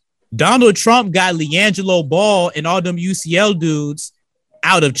really. Donald Trump got LiAngelo Ball and all them UCL dudes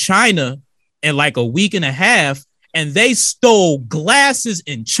out of China in like a week and a half, and they stole glasses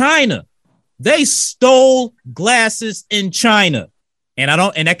in China. They stole glasses in China.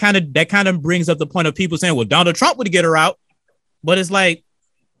 And that kind of brings up the point of people saying, well, Donald Trump would get her out. But it's like,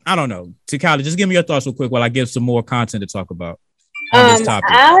 I don't know. Takala, just give me your thoughts real quick while I give some more content to talk about on this topic.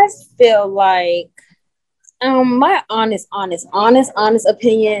 I feel like my honest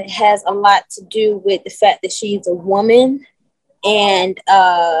opinion has a lot to do with the fact that she's a woman. And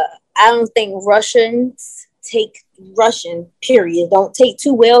I don't think Russian, don't take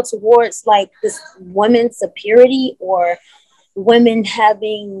too well towards like this women's superiority or women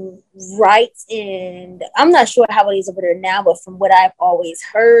having rights. And I'm not sure how it is over there now, but from what I've always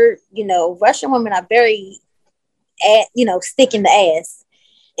heard, Russian women are very, stick in the ass.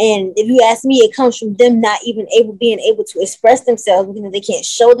 And if you ask me, it comes from them not even being able to express themselves. They can't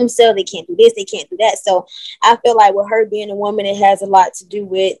show themselves. They can't do this. They can't do that. So I feel like with her being a woman, it has a lot to do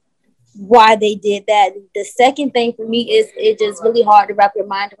with why they did that. The second thing for me is it's just really hard to wrap your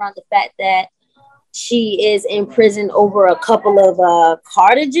mind around the fact that she is in prison over a couple of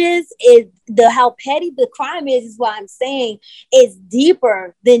cartages. Is the how petty the crime is what I'm saying. Is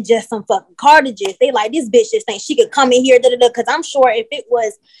deeper than just some fucking cartages. They like, this bitch just think she could come in here, because I'm sure if it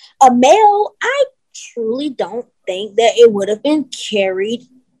was a male, I truly don't think that it would have been carried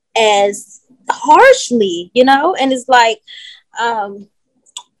as harshly, and it's like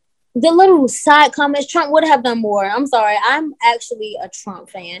the little side comments, Trump would have done more. I'm sorry. I'm actually a Trump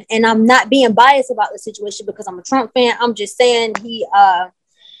fan, and I'm not being biased about the situation because I'm a Trump fan. I'm just saying he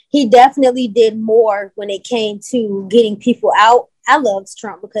definitely did more when it came to getting people out. I love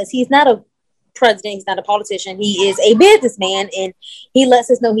Trump because he's not a president. He's not a politician. He is a businessman, and he lets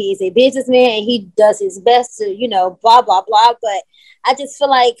us know he is a businessman, and he does his best to, blah, blah, blah. But I just feel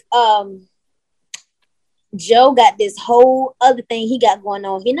like, Joe got this whole other thing he got going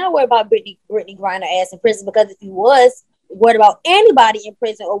on. He's not worried about Brittany Griner ass in prison, because if he was worried about anybody in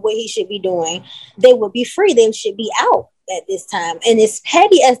prison or what he should be doing, they would be free. They should be out at this time. And as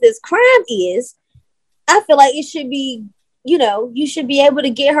petty as this crime is, I feel like it should be, you should be able to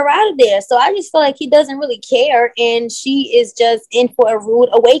get her out of there. So I just feel like he doesn't really care. And she is just in for a rude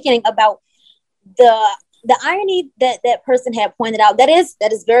awakening about the irony that that person had pointed out. That is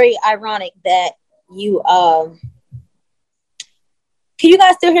very ironic that you can you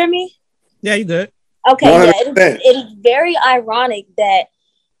guys still hear me? Yeah, you good. Okay, yeah, it is very ironic that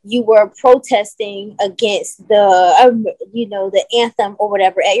you were protesting against the the anthem or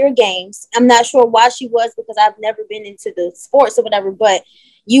whatever at your games. I'm not sure why she was, because I've never been into the sports or whatever, but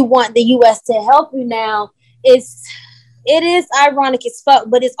you want the US to help you now. It is ironic as fuck,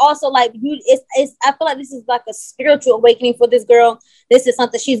 but it's also like I feel like this is like a spiritual awakening for this girl. This is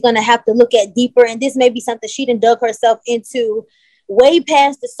something she's gonna have to look at deeper, and this may be something she done dug herself into way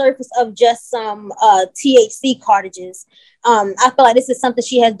past the surface of just some THC cartridges. I feel like this is something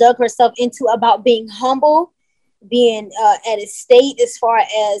she has dug herself into about being humble, being at a state as far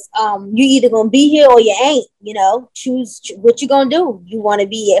as you either gonna be here or you ain't. Choose what you gonna do. You want to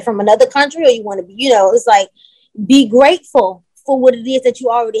be from another country, or you want to be, it's like, be grateful for what it is that you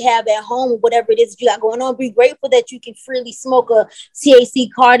already have at home, or whatever it is that you got going on. Be grateful that you can freely smoke a THC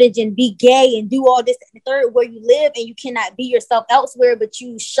cartridge and be gay and do all this and the third where you live, and you cannot be yourself elsewhere, but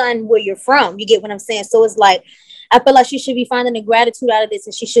you shun where you're from. You get what I'm saying? So it's like, I feel like she should be finding the gratitude out of this,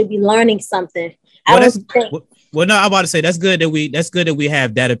 and she should be learning something. No, I'm about to say that's good that we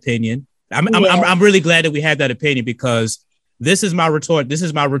have that opinion. I'm really glad that we have that opinion, because this is my retort. This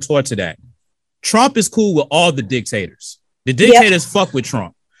is my retort to that. Trump is cool with all the dictators. The dictators fuck with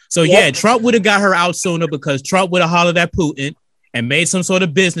Trump. So yeah, Trump would have got her out sooner, because Trump would have hollered at Putin and made some sort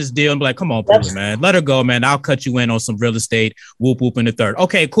of business deal and be like, come on, Putin, man, let her go, man. I'll cut you in on some real estate. Whoop, whoop in the third.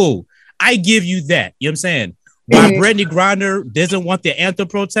 Okay, cool. I give you that. You know what I'm saying? Why Brittany Griner doesn't want the anthem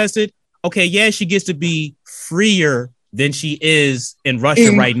protested? Okay, yeah, she gets to be freer than she is in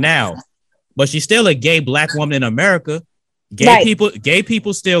Russia right now, but she's still a gay black woman in America. Gay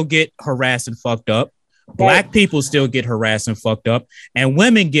people still get harassed and fucked up. Black people still get harassed and fucked up, and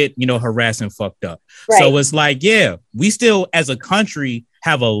women get, harassed and fucked up. Right. So it's like, yeah, we still as a country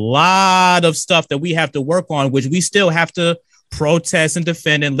have a lot of stuff that we have to work on, which we still have to protest and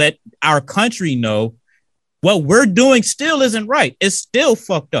defend and let our country know what we're doing still isn't right. It's still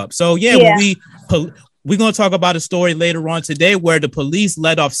fucked up. So yeah. We're going to talk about a story later on today where the police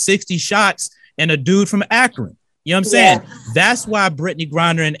let off 60 shots and a dude from Akron. You know what I'm saying? Yeah. That's why Brittany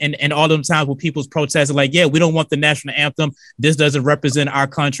Griner and all them times where people's protesting like, yeah, we don't want the national anthem. This doesn't represent our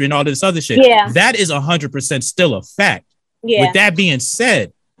country and all this other shit. Yeah. That is 100% still a fact. Yeah. With that being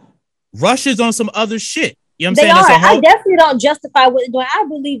said, Russia's on some other shit. You know what I'm saying? I definitely don't justify what they're doing. I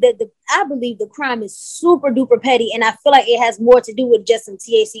believe the crime is super duper petty, and I feel like it has more to do with just some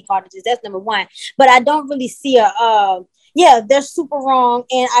THC cartridges. That's number one. But I don't really see they're super wrong,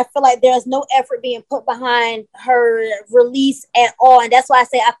 and I feel like there's no effort being put behind her release at all. And that's why I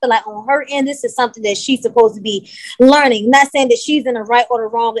say I feel like on her end, this is something that she's supposed to be learning. I'm not saying that she's in the right or the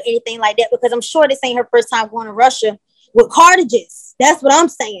wrong or anything like that, because I'm sure this ain't her first time going to Russia with cartridges. That's what I'm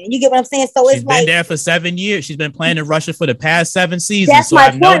saying. You get what I'm saying? So she's been there for 7 years. She's been playing in Russia for the past 7 seasons. That's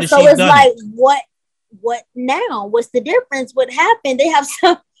my point. So it's like, what now? What's the difference? What happened?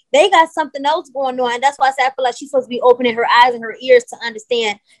 They got something else going on. And that's why I say I feel like she's supposed to be opening her eyes and her ears to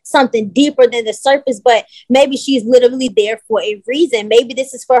understand something deeper than the surface. But maybe she's literally there for a reason. Maybe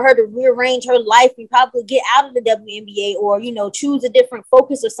this is for her to rearrange her life and probably get out of the WNBA, or, choose a different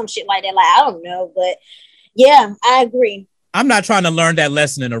focus or some shit like that. Like, I don't know. But yeah, I agree. I'm not trying to learn that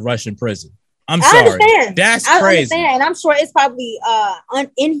lesson in a Russian prison. I'm sorry. I understand. That's crazy. And I'm sure it's probably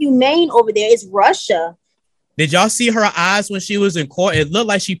inhumane over there. It's Russia. Did y'all see her eyes when she was in court? It looked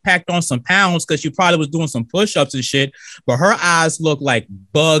like she packed on some pounds because she probably was doing some push-ups and shit. But her eyes looked like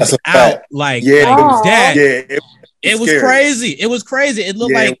bugged out, like that. Yeah, it was crazy. It was crazy. It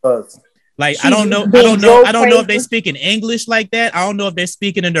looked like. Like She's I don't know if they speak in English like that. I don't know if they're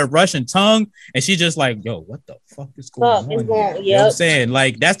speaking in their Russian tongue. And she's just like, yo, what the fuck is going on? You know what I'm saying?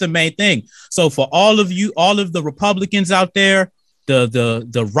 Like, that's the main thing. So for all of you, all of the Republicans out there,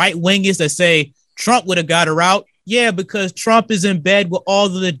 the right wingers that say Trump would have got her out. Yeah, because Trump is in bed with all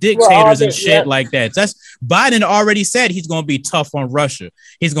of the dictators and shit like that. That's Biden already said he's going to be tough on Russia.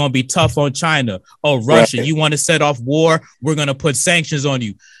 He's going to be tough on China. Oh, Russia, you want to set off war? We're going to put sanctions on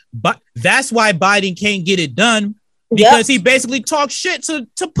you. But that's why Biden can't get it done, because he basically talks shit to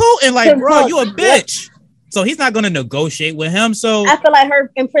Putin. Like, bro, you a bitch. So he's not going to negotiate with him. So I feel like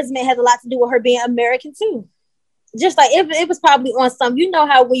her imprisonment has a lot to do with her being American too. Just like it was probably on some, you know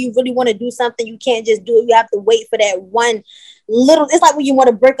how when you really want to do something, you can't just do it. You have to wait for that one little, it's like when you want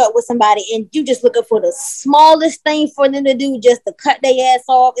to break up with somebody and you just looking for the smallest thing for them to do just to cut their ass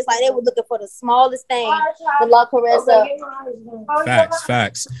off. It's like they were looking for the smallest thing to lock her ass up.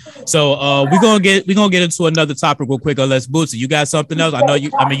 Facts. So we're gonna get into another topic real quick. Unless Bootsy, you got something else? I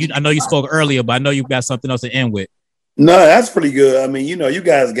know you spoke earlier, but I know you got something else to end with. No, that's pretty good. I mean, you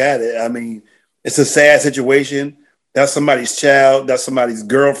guys got it. I mean, it's a sad situation. That's somebody's child. That's somebody's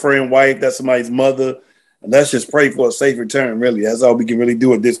girlfriend, wife. That's somebody's mother. And let's just pray for a safe return, really. That's all we can really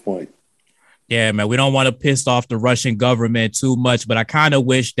do at this point. Yeah, man. We don't want to piss off the Russian government too much, but I kind of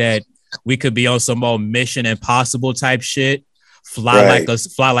wish that we could be on some more Mission Impossible type shit. Fly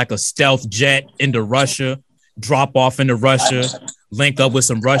like a stealth jet into Russia, drop off into Russia, link up with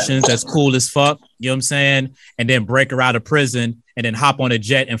some Russians that's cool as fuck. You know what I'm saying? And then break her out of prison and then hop on a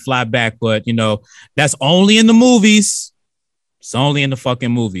jet and fly back. But, that's only in the movies. It's only in the fucking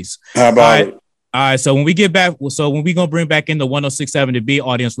movies. How about it? All right, so when we get back, when we gonna bring back in the 106.7 The Beat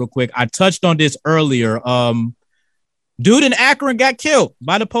audience real quick, I touched on this earlier. Dude in Akron got killed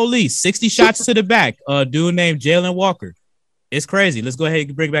by the police, 60 shots to the back. Dude named Jalen Walker. It's crazy. Let's go ahead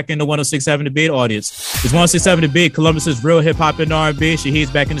and bring back in the 106.7 The Beat audience. It's 106.7 The Beat, Columbus's real hip hop and R&B.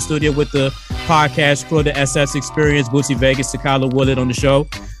 Shahid's back in the studio with the podcast crew, the SS Experience, Bootsy Vegas, Takala Willett on the show.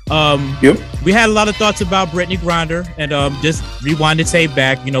 We had a lot of thoughts about Brittany Griner, and just rewind the tape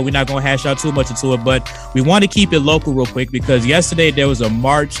back. We're not going to hash out too much into it, but we want to keep it local real quick because yesterday there was a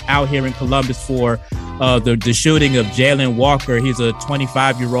march out here in Columbus for the shooting of Jalen Walker. He's a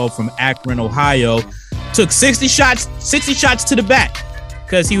 25-year-old from Akron, Ohio. Took 60 shots to the back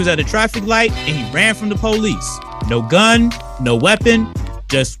because he was at a traffic light and he ran from the police. No gun, no weapon,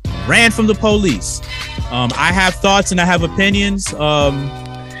 just ran from the police. I have thoughts and I have opinions. I'll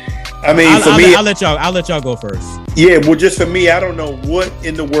let y'all go first. Yeah, well, just for me, I don't know what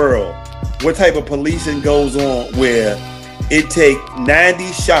in the world, what type of policing goes on where it take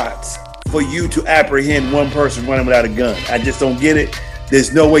 90 shots for you to apprehend one person running without a gun. I just don't get it.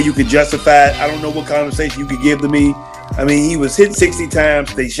 There's no way you could justify it. I don't know what conversation you could give to me. I mean, he was hit 60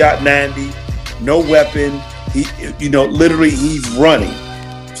 times. They shot 90. No weapon. Literally he's running.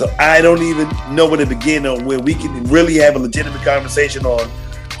 So I don't even know where to begin on where we can really have a legitimate conversation on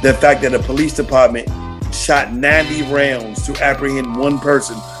the fact that a police department shot 90 rounds to apprehend one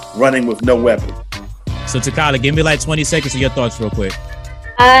person running with no weapon. So Takala, give me like 20 seconds of your thoughts real quick.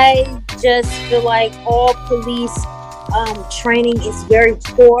 I just feel like all police training is very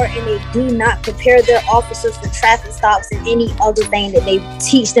poor and they do not prepare their officers for traffic stops and any other thing that they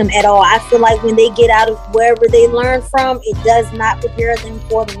teach them at all. I feel like when they get out of wherever they learn from, it does not prepare them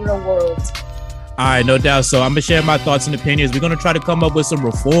for the real world. All right, no doubt. So I'm going to share my thoughts and opinions. We're going to try to come up with some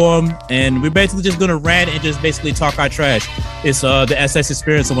reform, and we're basically just going to rant and just basically talk our trash. It's the SS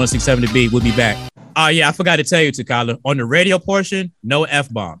Experience on 106.7 The Beat. We'll be back. Yeah, I forgot to tell you, Takala, on the radio portion, no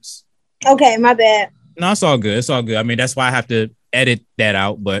F-bombs. Okay, my bad. No, it's all good. It's all good. I mean, that's why I have to edit that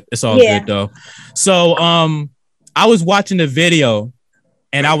out, but it's all good, though. So I was watching the video,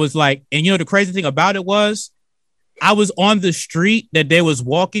 and I was like, and the crazy thing about it was I was on the street that they was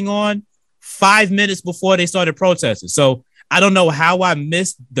walking on 5 minutes before they started protesting. So I don't know how I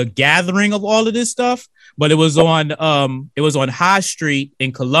missed the gathering of all of this stuff, but it was on High Street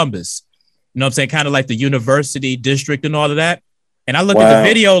in Columbus. You know what I'm saying? Kind of like the University District and all of that. And I looked at the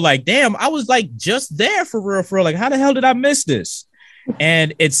video like, damn, I was like just there for real. Like, how the hell did I miss this?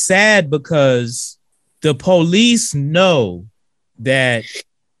 And it's sad because the police know that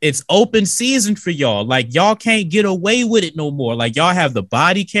it's open season for y'all. Like, y'all can't get away with it no more. Like, y'all have the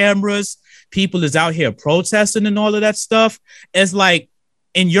body cameras. People is out here protesting and all of that stuff. It's like,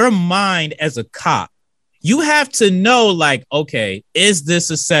 in your mind as a cop, you have to know, like, okay, is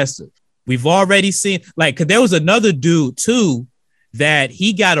this excessive? We've already seen, like, because there was another dude too that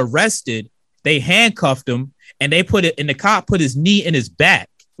he got arrested. They handcuffed him and they put it, and the cop put his knee in his back.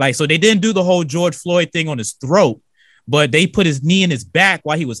 Like, so they didn't do the whole George Floyd thing on his throat, but they put his knee in his back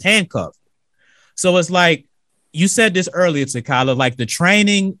while he was handcuffed. So it's like, you said this earlier, Takala, like the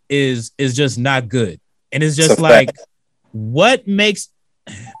training is just not good. And it's just like, what makes,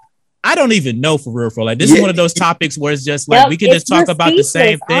 I don't even know for real. Like, this is one of those topics where it's just like, we can just talk about the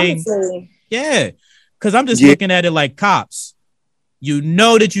same thing. Honestly. Yeah. Cause I'm just looking at it like cops. You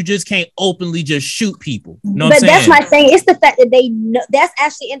know that you just can't openly just shoot people. You know but that's my thing. It's the fact that they know that's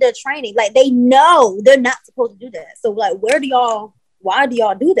actually in their training. Like they know they're not supposed to do that. So like, why do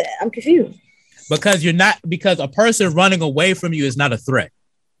y'all do that? I'm confused. Because a person running away from you is not a threat.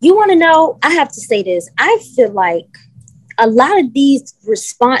 You want to know? I have to say this. I feel like a lot of these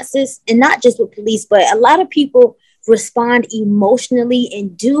responses, and not just with police, but a lot of people respond emotionally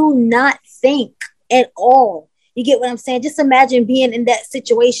and do not think at all. You get what I'm saying? Just imagine being in that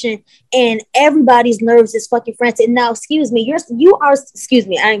situation and everybody's nerves is fucking frantic. Now, excuse me, you are. Excuse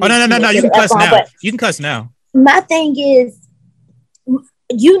me. I ain't no. You can cuss now. You can cuss now. My thing is,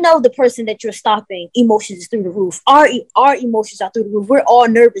 you know, the person that you're stopping, emotions is through the roof. Our emotions are through the roof. We're all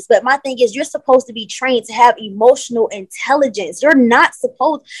nervous. But my thing is, you're supposed to be trained to have emotional intelligence. You're not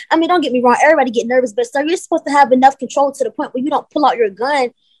supposed, I mean, don't get me wrong, everybody get nervous, but sir, you're supposed to have enough control to the point where you don't pull out your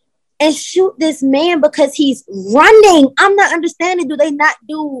gun and shoot this man because he's running. I'm not understanding. Do they not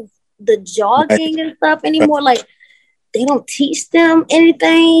do the jogging and stuff anymore? Like, they don't teach them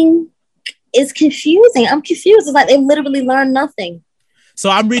anything. It's confusing. I'm confused. It's like they literally learn nothing. So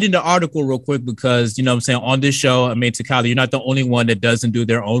I'm reading the article real quick because, you know what I'm saying, on this show, I mean, Takala, you're not the only one that doesn't do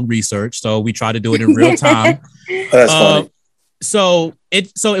their own research. So we try to do it in real time. That's funny. So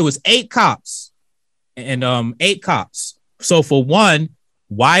it was 8 cops and 8 cops. So for one,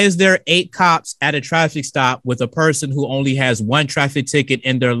 why is there 8 cops at a traffic stop with a person who only has 1 traffic ticket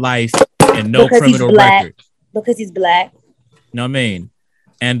in their life and no criminal record? Because he's black. You know what I mean?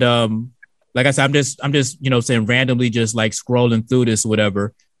 And like I said, I'm just, you know, saying randomly just like scrolling through this or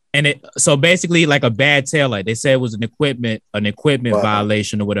whatever. And so basically like a bad taillight. They said it was an equipment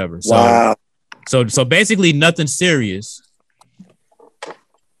violation or whatever. So, so basically nothing serious.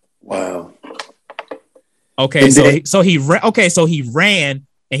 Wow. Okay. So he ran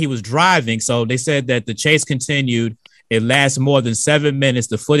and he was driving. So they said that the chase continued. It lasts more than 7 minutes.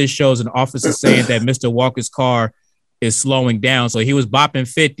 The footage shows an officer saying that Mr. Walker's car is slowing down. So he was bopping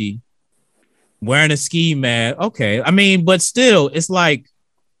 50. Wearing a ski mask. Okay. I mean, but still, it's like.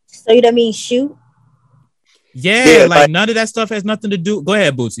 So you don't mean shoot? Yeah, like none of that stuff has nothing to do. Go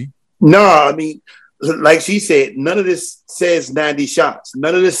ahead, Bootsy. No, I mean, like she said, none of this says 90 shots.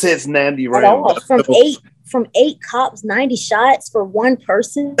 None of this says 90 rounds. From 8 cops, 90 shots for one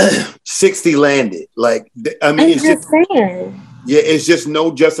person? 60 landed. Like, I mean, it's just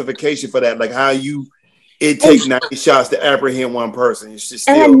no justification for that. Like how it takes 90 shots to apprehend one person. It's just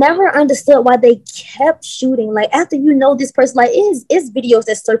I never understood why they kept shooting. Like after you know this person, like it's videos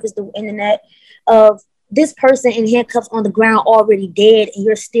that surface the internet of this person in handcuffs on the ground already dead, and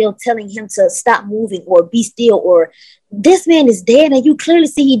you're still telling him to stop moving or be still, or this man is dead and you clearly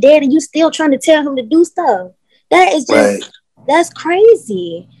see he dead and you still trying to tell him to do stuff. That is just that's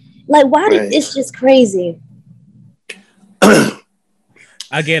crazy. Like it's just crazy.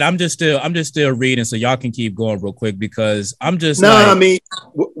 Again, I'm just still reading, so y'all can keep going real quick because I'm just I mean,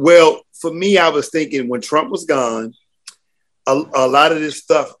 well, for me, I was thinking when Trump was gone, a lot of this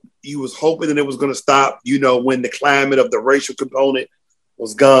stuff you was hoping that it was going to stop. You know, when the climate of the racial component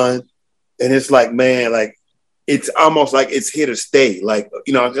was gone, and it's like, man, like it's almost like it's here to stay. Like,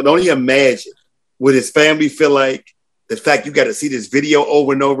 you know, I can only imagine what his family feel like. The fact you got to see this video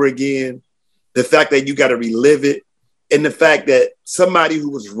over and over again, the fact that you got to relive it. And the fact that somebody who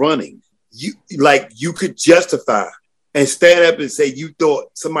was running, you could justify and stand up and say you thought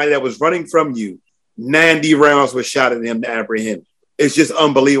somebody that was running from you, 90 rounds were shot at him to apprehend him. It's just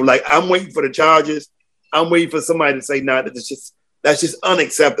unbelievable. Like I'm waiting for the charges. I'm waiting for somebody to say, nah, that's just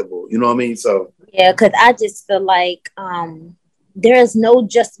unacceptable. You know what I mean? So yeah, because I just feel like there is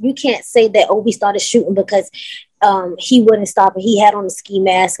you can't say that we started shooting because he wouldn't stop and he had on a ski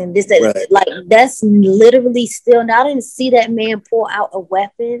mask and this like that's literally still. Now I didn't see that man pull out a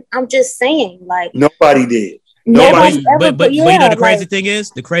weapon. I'm just saying, like nobody did. Nobody. But you know the crazy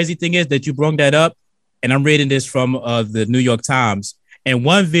thing is that you brought that up, and I'm reading this from the New York Times. In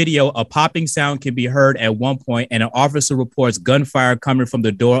one video, a popping sound can be heard at one point, and an officer reports gunfire coming from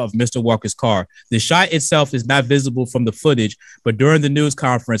the door of Mr. Walker's car. The shot itself is not visible from the footage, but during the news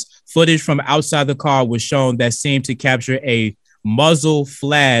conference, footage from outside the car was shown that seemed to capture a muzzle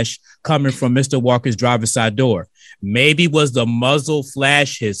flash coming from Mr. Walker's driver's side door. Maybe was the muzzle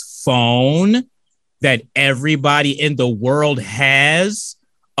flash his phone that everybody in the world has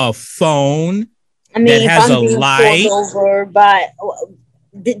a phone that has a light. Over by,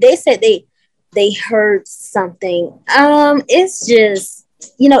 they said they heard something. It's just,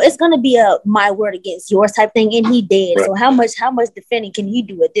 it's gonna be a my word against yours type thing, and he did. Right. So how much defending can he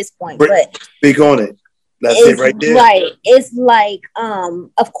do at this point? But speak on it. That's it right there. Right. It's like,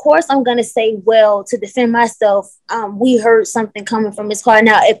 of course I'm gonna say, well, to defend myself, we heard something coming from his car.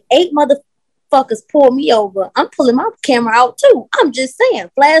 Now, if 8 motherfuckers pull me over, I'm pulling my camera out too. I'm just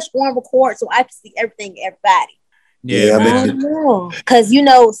saying, flash on record so I can see everything, everybody. Yeah, I don't know. Because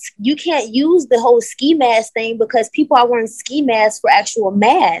you can't use the whole ski mask thing because people are wearing ski masks for actual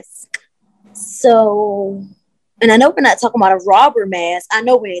masks. So, and I know we're not talking about a robber mask. I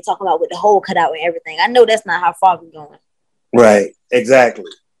know we ain't talking about with the hole cut out and everything. I know that's not how far we're going. Right.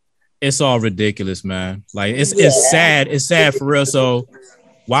 Exactly. It's all ridiculous, man. Like it's sad. It's sad for real. So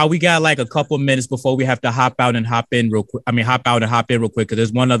while we got like a couple minutes before we have to hop out and hop in real quick. Hop out and hop in real quick because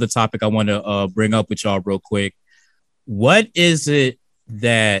there's one other topic I want to bring up with y'all real quick. What is it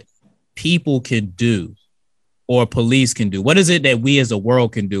that people can do or police can do? What is it that we as a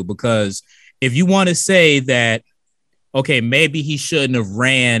world can do? Because if you want to say that, okay, maybe he shouldn't have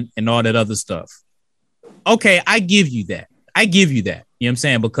ran and all that other stuff. Okay, I give you that. You know what I'm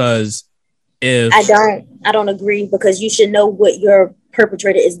saying? Because if I don't agree, because you should know what your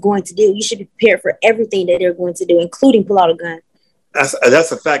perpetrator is going to do. You should be prepared for everything that they're going to do, including pull out a gun.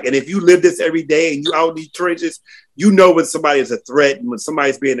 That's a fact. And if you live this every day and you out in these trenches, you know when somebody is a threat and when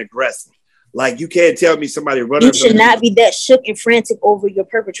somebody's being aggressive. Like, you can't tell me somebody running. You should not be that shook and frantic over your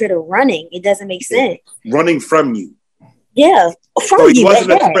perpetrator running. It doesn't make sense. Running from you. Yeah, from so you. He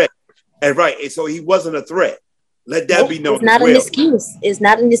wasn't a threat. And right. And so he wasn't a threat. Let that be known. It's not an excuse. It's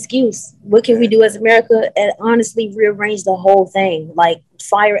not an excuse. What can we do as America? And honestly, rearrange the whole thing. Like,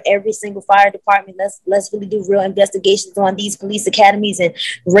 fire every single fire department. Let's really do real investigations on these police academies and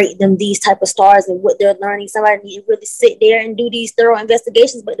rate them these type of stars and what they're learning. Somebody need to really sit there and do these thorough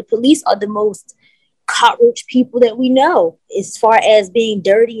investigations. But the police are the most cockroach people that we know, as far as being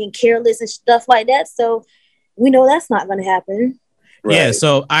dirty and careless and stuff like that. So we know that's not going to happen. Right. Yeah,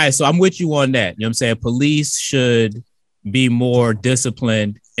 so I'm with you on that. You know what I'm saying? Police should be more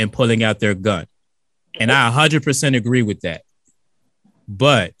disciplined in pulling out their gun. And I 100% agree with that.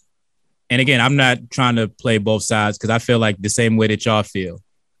 But, and again, I'm not trying to play both sides because I feel like the same way that y'all feel.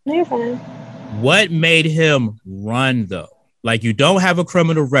 No, you're fine. What made him run, though? Like, you don't have a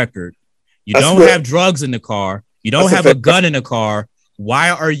criminal record. You don't have drugs in the car. You don't have a gun in the car.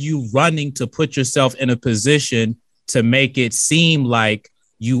 Why are you running to put yourself in a position to make it seem like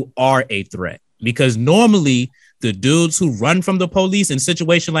you are a threat? Because normally the dudes who run from the police in a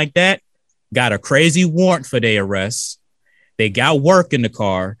situation like that got a crazy warrant for their arrests. They got work in the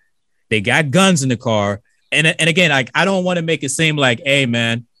car. They got guns in the car. And again, like, I don't want to make it seem like, hey,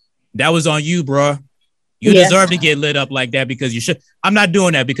 man, that was on you, bro. You deserve to get lit up like that because you should. I'm not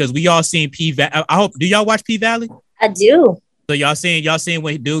doing that because we all seen P-Valley. I hope, do y'all watch P-Valley? I do. So y'all seen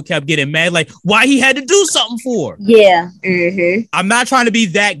when dude kept getting mad, like why he had to do something for? Yeah. Mm-hmm. I'm not trying to be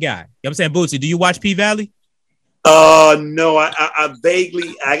that guy. You know what I'm saying? Bootsy, do you watch P-Valley? No, I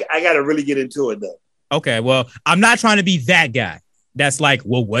vaguely, I got to really get into it though. Okay, well, I'm not trying to be that guy. That's like,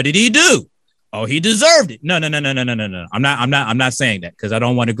 well, what did he do? Oh, he deserved it. No. I'm not saying that because I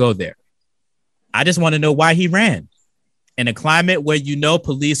don't want to go there. I just want to know why he ran. In a climate where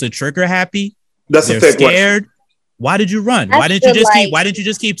police are trigger happy, they're scared. Question. Why did you run? Why didn't you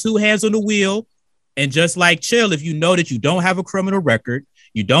just keep 2 hands on the wheel and just like chill if you know that you don't have a criminal record,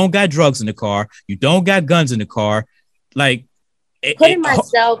 you don't got drugs in the car, you don't got guns in the car, like putting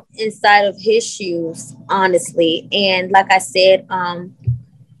myself inside of his shoes, honestly. And like I said, being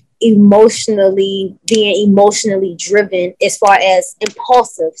emotionally driven as far as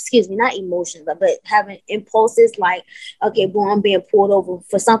impulsive, not emotions, but having impulses like, okay, boy, I'm being pulled over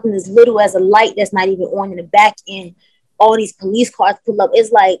for something as little as a light that's not even on in the back end. All these police cars pull up.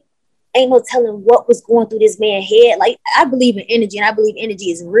 It's like, ain't no telling what was going through this man's head. Like, I believe in energy and I believe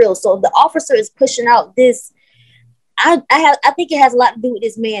energy is real. So if the officer is pushing out this, I think it has a lot to do with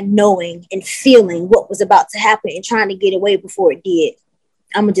this man knowing and feeling what was about to happen and trying to get away before it did.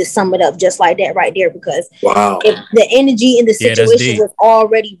 I'm gonna just sum it up just like that right there, because if the energy in the situation was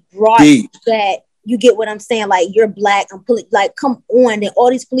already brought that, you get what I'm saying? Like, you're black, I'm pulling, like, come on. Then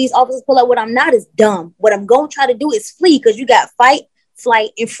all these police officers pull up. What I'm not is dumb. What I'm gonna try to do is flee, because you got fight,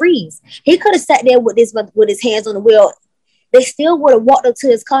 flight, and freeze. He could have sat there with his hands on the wheel they still would have walked up to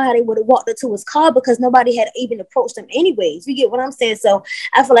his car how they would have walked up to his car because nobody had even approached him anyways. You get what I'm saying? So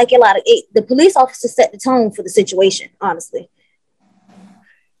I feel like the police officer set the tone for the situation, honestly.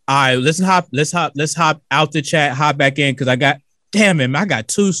 All right, let's hop out the chat, hop back in because I got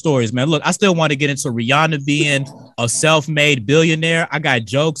 2 stories, man. Look, I still want to get into Rihanna being a self-made billionaire. I got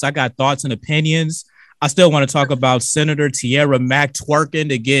jokes, I got thoughts and opinions. I still want to talk about Senator Tierra Mack twerking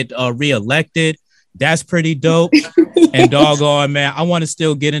to get reelected. That's pretty dope. And doggone, man, I want to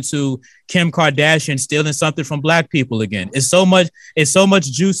still get into Kim Kardashian stealing something from black people again. It's so much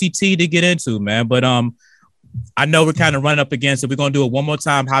juicy tea to get into, man. But I know we're kind of running up against it. We're gonna do it one more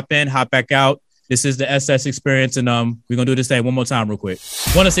time. Hop in, hop back out. This is the SS Experience, and we're gonna do this thing one more time real quick.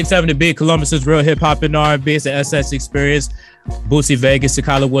 106.7 The Beat, Columbus's real hip hop and R&B. It's the SS Experience. Boosie Vegas,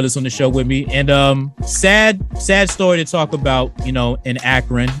 Takala Willis on the show with me, and sad story to talk about. In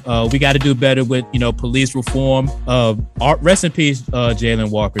Akron, we got to do better with police reform. Rest in peace,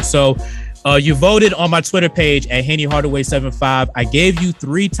 Jalen Walker. So. You voted on my Twitter page at Henny Hardaway 75. I gave you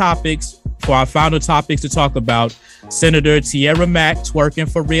 3 topics for our final topics to talk about. Senator Tierra Mack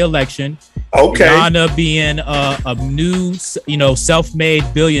twerking for re-election. Okay. Rihanna being a new,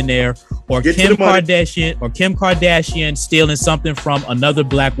 self-made billionaire, or Kim Kardashian stealing something from another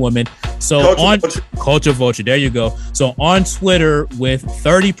black woman. So Culture Vulture, there you go. So on Twitter, with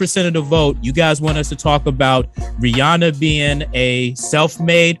 30% of the vote, you guys want us to talk about Rihanna being a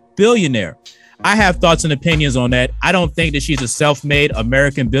self-made billionaire. I have thoughts and opinions on that. I don't think that she's a self-made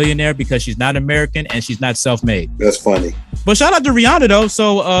American billionaire because she's not American and she's not self-made. That's funny. But shout out to Rihanna though.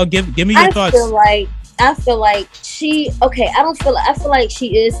 So give me your thoughts. I feel like I feel like she is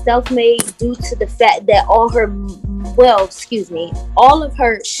self-made due to the fact that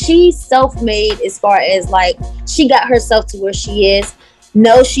she's self-made as far as like she got herself to where she is.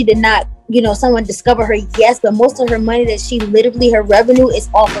 No, she did not, someone discovered her, yes, but most of her money her revenue is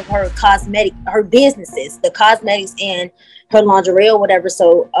off of her businesses, the cosmetics and her lingerie or whatever.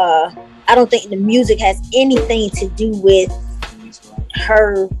 So I don't think the music has anything to do with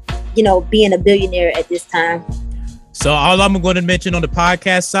her, being a billionaire at this time. So all I'm going to mention on the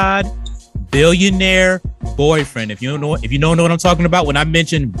podcast side, billionaire boyfriend. If you don't know what I'm talking about, when I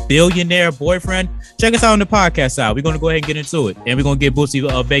mention billionaire boyfriend, check us out on the podcast side. We're going to go ahead and get into it. And we're going to get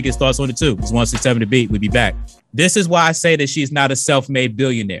Boosie Vegas thoughts on it too. It's 167 The Beat. We'll be back. This is why I say that she's not a self-made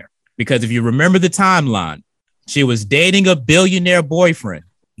billionaire. Because if you remember the timeline, she was dating a billionaire boyfriend.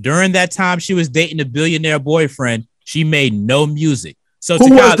 During that time she was dating a billionaire boyfriend, she made no music. So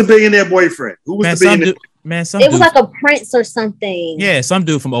who was the billionaire boyfriend? Who was the billionaire? It was like a prince or something. Yeah, some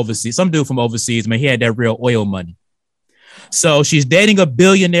dude from overseas. Man, he had that real oil money. So she's dating a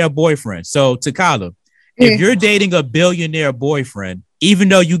billionaire boyfriend. So Takala, if you're dating a billionaire boyfriend, even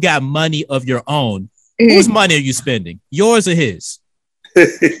though you got money of your own, whose money are you spending? Yours or his?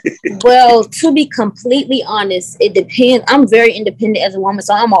 Well, to be completely honest, it depends. I'm very independent as a woman,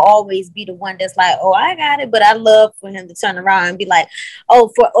 so I'm gonna always be the one that's like, oh, I got it. But I love for him to turn around and be like,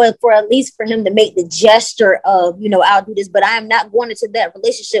 for at least for him to make the gesture of, I'll do this. But I am not going into that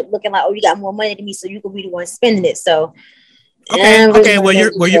relationship looking like, oh, you got more money than me, so you can be the one spending it. So okay. Well,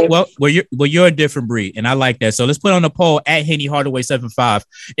 you're a different breed, and I like that. So let's put on a poll at Henny Hardaway 75.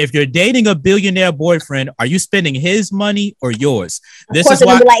 If you're dating a billionaire boyfriend, are you spending his money or yours? This is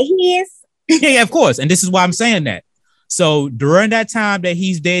why, like his. Yeah, of course. And this is why I'm saying that. So during that time that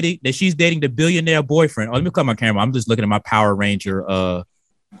she's dating the billionaire boyfriend. Oh, let me cut my camera. I'm just looking at my Power Ranger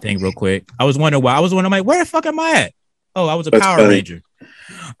thing real quick. I was wondering why. I'm like, where the fuck am I at? Oh, I was a Power Ranger.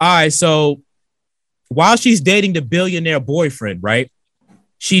 All right, so. While she's dating the billionaire boyfriend, right?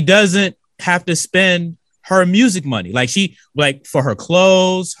 She doesn't have to spend her music money. Like for her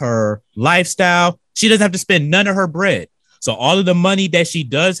clothes, her lifestyle, she doesn't have to spend none of her bread. So all of the money that she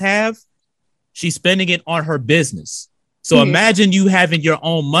does have, she's spending it on her business. So imagine you having your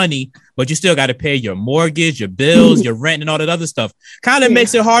own money, but you still got to pay your mortgage, your bills, your rent, and all that other stuff. Kind of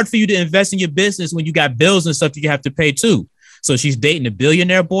makes it hard for you to invest in your business when you got bills and stuff that you have to pay too. So she's dating a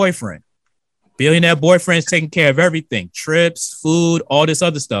billionaire boyfriend. Billionaire boyfriend's taking care of everything, trips, food, all this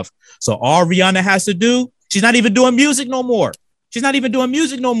other stuff. So all Rihanna has to do, she's not even doing music no more.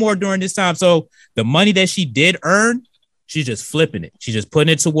 During this time. So the money that she did earn, she's just flipping it. She's just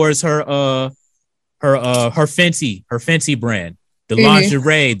putting it towards her Fenty brand, the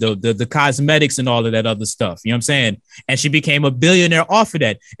lingerie, the cosmetics and all of that other stuff. You know what I'm saying? And she became a billionaire off of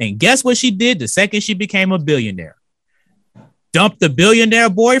that. And guess what she did the second she became a billionaire? Dumped the billionaire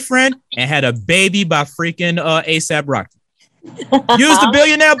boyfriend and had a baby by freaking A$AP Rocky. Used the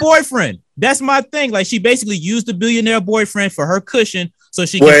billionaire boyfriend. That's my thing. Like she basically used the billionaire boyfriend for her cushion so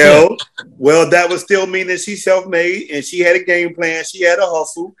she can flip. Well, that would still mean that she's self-made and she had a game plan, she had a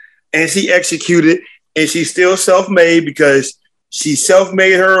hustle, and she executed, and she's still self-made because she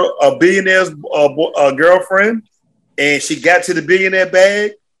self-made her a billionaire's girlfriend, and she got to the billionaire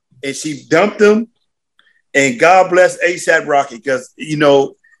bag, and she dumped him. And God bless ASAP Rocky, because you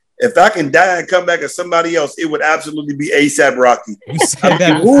know, if I can die and come back as somebody else, it would absolutely be ASAP Rocky.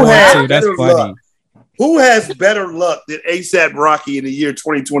 Who has better luck than ASAP Rocky in the year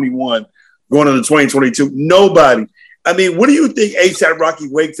 2021 going into 2022? Nobody. I mean, what do you think ASAP Rocky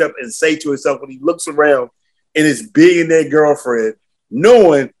wakes up and say to himself when he looks around in his billionaire girlfriend,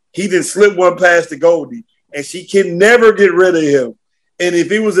 knowing he didn't slip one past the Goldie and she can never get rid of him? And if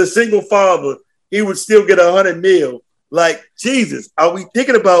he was a single father, he would still get 100 mil. Like, Jesus, are we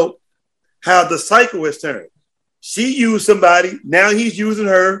thinking about how the cycle has turned? She used somebody, now he's using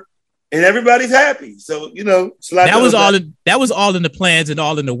her, and everybody's happy. So, you know, that was all in the plans and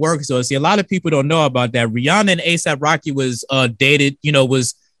all in the work. So, see, a lot of people don't know about that. Rihanna and ASAP Rocky was dated, you know,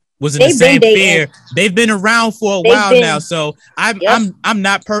 was in the same sphere. They've been around for a while now. So I'm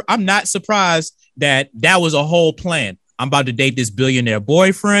not surprised that was a whole plan. I'm about to date this billionaire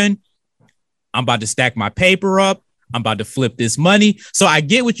boyfriend. I'm about to stack my paper up. I'm about to flip this money. So I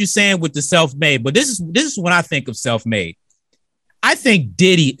get what you're saying with the self-made, but this is when I think of self-made. I think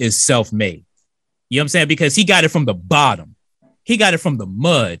Diddy is self-made. You know what I'm saying? Because he got it from the bottom. He got it from the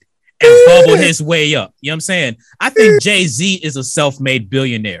mud and bubbled his way up. You know what I'm saying? I think Jay-Z is a self-made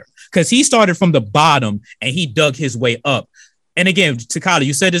billionaire because he started from the bottom and he dug his way up. And again, Takala,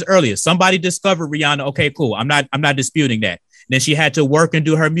 you said this earlier. Somebody discovered Rihanna. Okay, cool. I'm not disputing that. Then she had to work and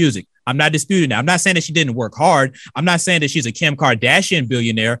do her music. I'm not disputing that. I'm not saying that she didn't work hard. I'm not saying that she's a Kim Kardashian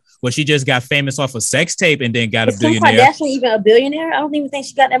billionaire where she just got famous off a sex tape and then got a billionaire. Kim Kardashian even a billionaire? I don't even think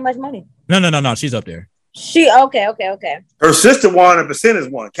she got that much money. No. She's up there. Okay. Her sister 100% is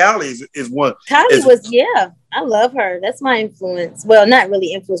one. Kylie is one. Kylie I love her. That's my influence. Well, not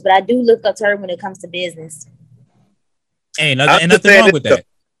really influence, but I do look up to her when it comes to business. Ain't nothing wrong with that.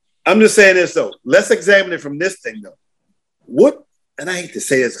 I'm just saying this though. Let's examine it from this thing though. What? And I hate to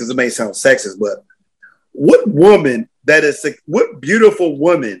say this because it may sound sexist, but what beautiful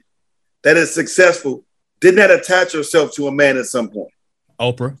woman that is successful did not attach herself to a man at some point?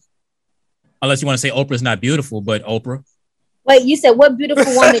 Oprah. Unless you want to say Oprah's not beautiful, but Oprah. Wait, you said what beautiful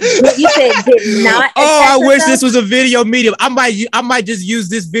woman? You said did not. I wish this was a video medium. I might just use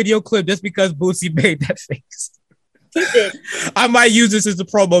this video clip just because Boosie made that face. He did. I might use this as a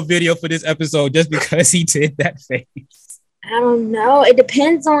promo video for this episode just because he did that face. I don't know. It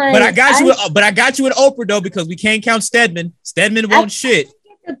depends on. But I got you with Oprah though, because we can't count Stedman. Stedman won't shit.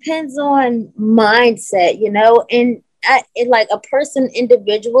 It depends on mindset, you know, and like a person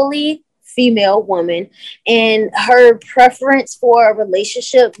individually, female woman, and her preference for a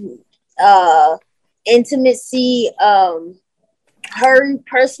relationship, intimacy, her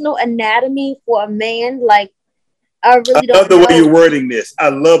personal anatomy for a man. Like, I really don't. I love the way you're wording this. I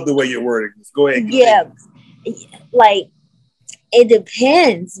love the way you're wording this. Go ahead. Yeah, like. It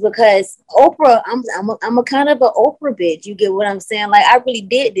depends because Oprah, I'm a kind of an Oprah bitch. You get what I'm saying? Like, I really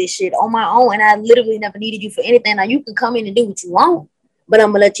did this shit on my own and I literally never needed you for anything. Now you can come in and do what you want, but I'm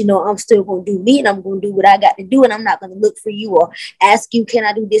gonna let you know I'm still gonna do me and I'm gonna do what I got to do, and I'm not gonna look for you or ask you, can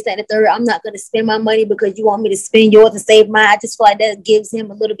I do this, that, and the third. I'm not gonna spend my money because you want me to spend yours and save mine. I just feel like that gives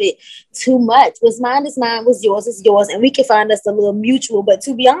him a little bit too much. What's mine is mine, what's yours is yours, and we can find us a little mutual. But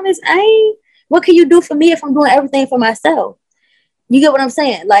to be honest, what can you do for me if I'm doing everything for myself? You get what I'm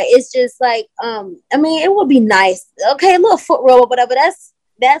saying? Like, it's just like, I mean, it would be nice. Okay, a little foot rub or whatever.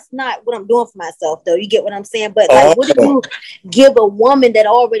 That's not what I'm doing for myself, though. You get what I'm saying? But like, what do you give a woman that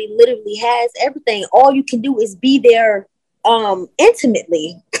already literally has everything? All you can do is be there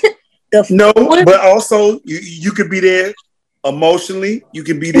intimately. But also you could be there emotionally. You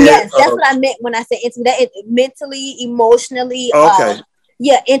can be there. Yes, that's what I meant when I said intimate. Mentally, emotionally. Okay.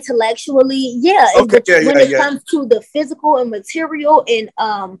 Intellectually, when it comes to the physical and material and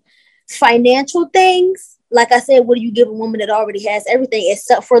financial things, like I said, what do you give a woman that already has everything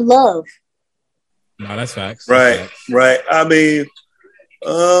except for love? No, that's facts. Right. I mean,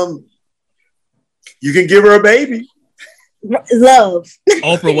 you can give her a baby. Love.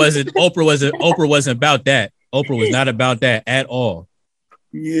 Oprah wasn't about that. Oprah was not about that at all.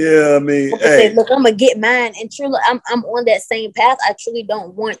 Yeah, I mean, hey. Look, I'm gonna get mine, and truly, I'm on that same path. I truly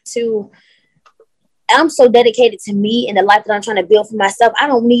don't want to. I'm so dedicated to me and the life that I'm trying to build for myself. I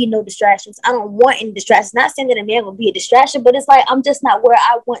don't need no distractions. I don't want any distractions. Not saying that a man will be a distraction, but it's like I'm just not where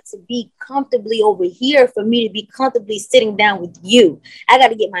I want to be comfortably over here for me to be comfortably sitting down with you. I got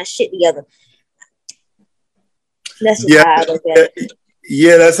to get my shit together. That's just how I look at it.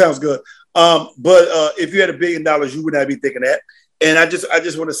 Yeah, that sounds good. But if you had $1 billion, you would not be thinking that. And I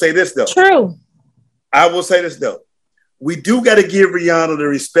just want to say this though. True. I will say this though. We do got to give Rihanna the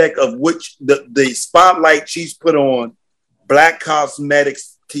respect of which the spotlight she's put on Black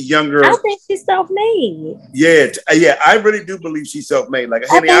cosmetics to younger. I think she's self-made. Yeah, I really do believe she's self-made. Like,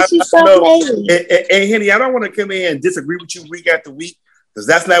 Henny, I think she's self-made. And Henny, I don't want to come in and disagree with you week after week because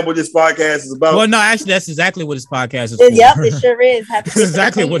that's not what this podcast is about. Well, no, actually, that's exactly what this podcast is for. Yep, it sure is. That's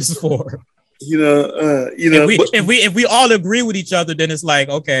exactly what it's for. If we all agree with each other, then it's like,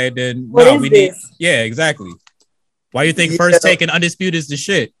 okay, then we need. Yeah, exactly. Why you think First Take and Undisputed is the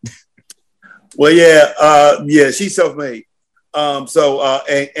shit? Well, yeah, she's self-made.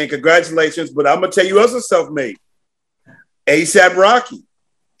 And congratulations, but I'm gonna tell you also self-made. A$AP Rocky,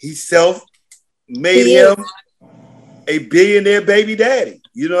 he self-made him a billionaire baby daddy.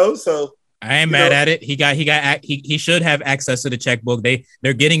 So I ain't mad at it. He should have access to the checkbook.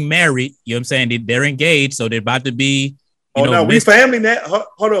 They're getting married. You know what I'm saying? They're engaged, so they're about to be. We family that.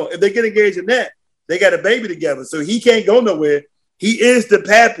 Hold on, if they get engaged in that, they got a baby together, so he can't go nowhere. He is the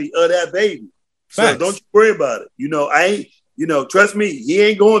pappy of that baby. So Facts. Don't you worry about it. I ain't. Trust me, he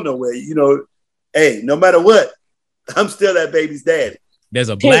ain't going nowhere. Hey, no matter what, I'm still that baby's daddy. There's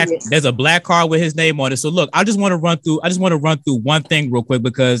a black car with his name on it. So look, I just want to run through one thing real quick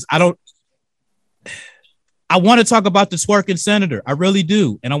because I want to talk about the twerking senator. I really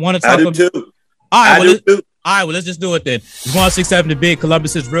do. And I want to talk about too. All right, well, let's just do it then. It's 167 The Big,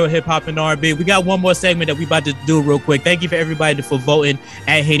 Columbus's real hip hop and R&B. We got one more segment that we about to do real quick. Thank you for everybody for voting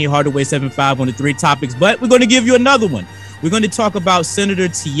at Haney Hardaway 75 on the 3 topics, but we're going to give you another one. We're going to talk about Senator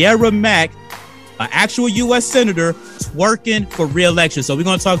Tiara Mack, an actual U.S. senator, twerking for re-election. So we're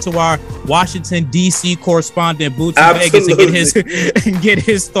going to talk to our Washington, D.C. correspondent, Boots in Vegas, and get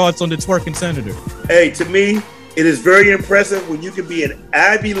his thoughts on the twerking senator. Hey, to me, it is very impressive when you can be an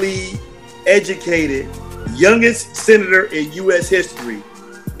Ivy League educated youngest senator in U.S. history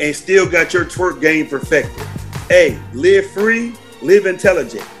and still got your twerk game perfected. Hey, live free, live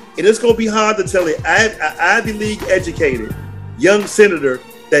intelligent. And it's going to be hard to tell an Ivy League educated young senator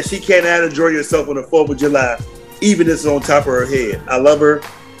that she can't enjoy herself on the 4th of July, even if it's on top of her head. I love her.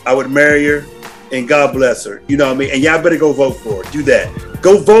 I would marry her. And God bless her. You know what I mean? And y'all better go vote for her. Do that.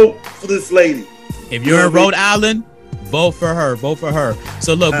 Go vote for this lady. If you're in Rhode Island, vote for her. Vote for her.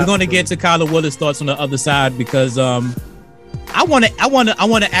 So look, we're going to get to Kyler Willis' thoughts on the other side because I want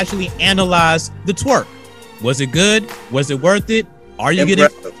to actually analyze the twerk. Was it good? Was it worth it? Are you getting?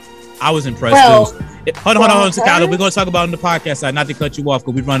 I was impressed too. Hold on, Kyler. We're going to talk about it on the podcast side, not to cut you off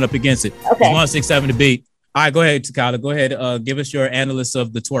because we run up against it. Okay. It's 167 to beat. All right, go ahead, Takala. Go ahead. Give us your analysis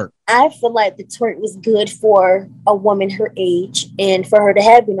of the twerk. I feel like the twerk was good for a woman her age, and for her to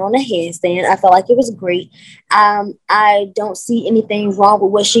have been on a handstand, I felt like it was great. I don't see anything wrong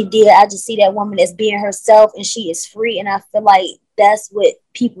with what she did. I just see that woman as being herself, and she is free. And I feel like that's what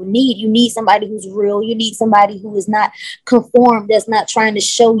people need. You need somebody who's real. You need somebody who is not conformed. That's not trying to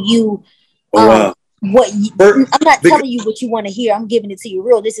show you. I'm not telling you what you want to hear. I'm giving it to you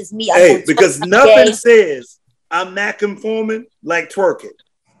real. This is me. Because nothing says I'm not conforming like twerking.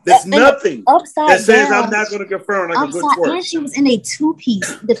 There's nothing that says I'm not going to confirm like a good twerk. And she was in a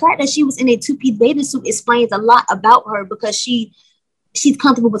 2-piece. The fact that she was in a 2-piece bathing suit explains a lot about her because she's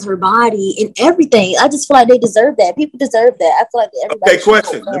comfortable with her body and everything. I just feel like they deserve that. People deserve that. I feel like everybody. Okay,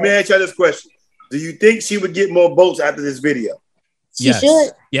 question. Let me ask you this question. Do you think she would get more votes after this video? She should.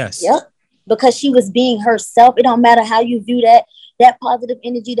 Yes. Yep. Because she was being herself. It don't matter how you view that positive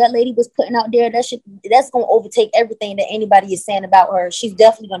energy that lady was putting out there. That's going to overtake everything that anybody is saying about her. She's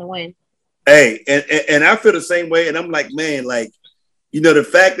definitely going to win. Hey, and I feel the same way. And I'm like, man, the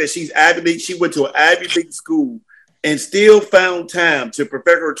fact that she went to an Ivy League school and still found time to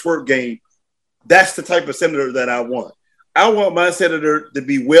perfect her twerk game. That's the type of senator that I want. I want my senator to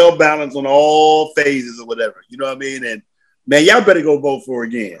be well balanced on all phases or whatever. You know what I mean? And man, y'all better go vote for her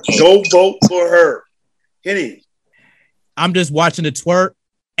again. Go vote for her. Henny. I'm just watching the twerk,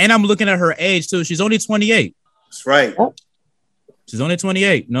 and I'm looking at her age too. She's only 28. That's right. She's only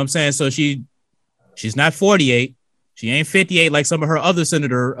 28. You know what I'm saying? So she's not 48. She ain't 58 like some of her other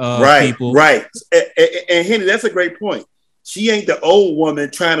senator people. Right. And Henny, that's a great point. She ain't the old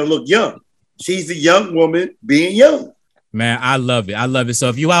woman trying to look young. She's the young woman being young. Man, I love it. I love it. So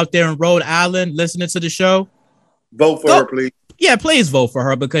if you out there in Rhode Island listening to the show, vote for her, please. Yeah, please vote for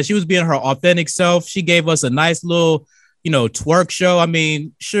her because she was being her authentic self. She gave us a nice little, twerk show. I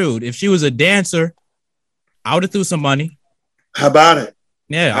mean, shoot, if she was a dancer, I would have threw some money. How about it?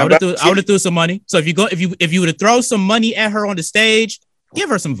 Yeah, I would have threw some money. So if you were to throw some money at her on the stage, give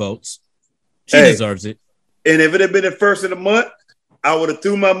her some votes. She deserves it. And if it had been the first of the month, I would have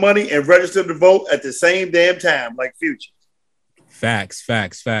threw my money and registered to vote at the same damn time, like Future. Facts.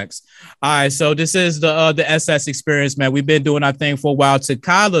 All right, so this is the SS experience, man. We've been doing our thing for a while.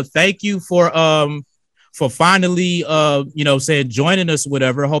 Takala, thank you for finally saying joining us,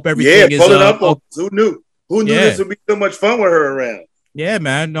 whatever. Hope everything is pulling up on us. Who knew this would be so much fun with her around? Yeah,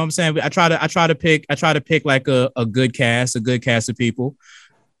 man. You know what I'm saying? I try to pick like a good cast of people.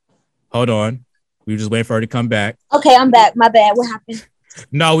 Hold on. We were just waiting for her to come back. Okay, I'm back. My bad. What happened?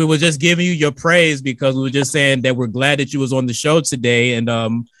 No, we were just giving you your praise because we were just saying that we're glad that you was on the show today and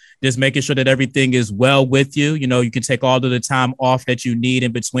just making sure that everything is well with you. You know, you can take all of the time off that you need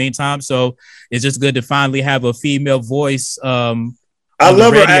in between time. So it's just good to finally have a female voice on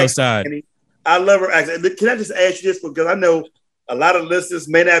the radio side. I love her accent. Can I just ask you this? Because I know a lot of listeners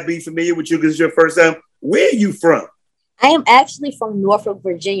may not be familiar with you because it's your first time. Where are you from? I am actually from Norfolk,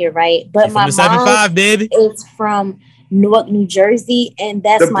 Virginia, right? But my mom is from Newark, New Jersey, and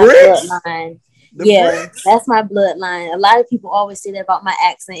that's my bloodline. That's my bloodline. A lot of people always say that about my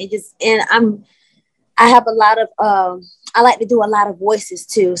accent. I have a lot of I like to do a lot of voices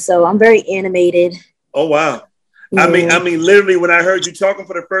too, so I'm very animated. Oh wow. Yeah. I mean literally when I heard you talking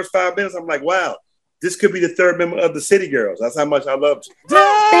for the first 5 minutes, I'm like, wow, this could be the third member of the City Girls. That's how much I loved you.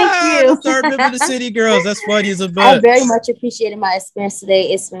 Thank you. The third member of the City Girls. That's funny as a bitch. I very much appreciated my experience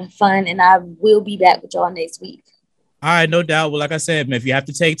today. It's been fun, and I will be back with y'all next week. All right, no doubt. Well, like I said, man, if you have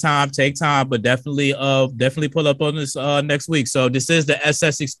to take time, but definitely pull up on this next week. So this is the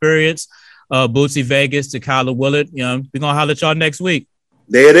SS Experience, Bootsy Vegas to Kyla Willard. You know, we're gonna holler at y'all next week.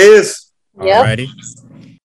 There it is. Yep. Alrighty.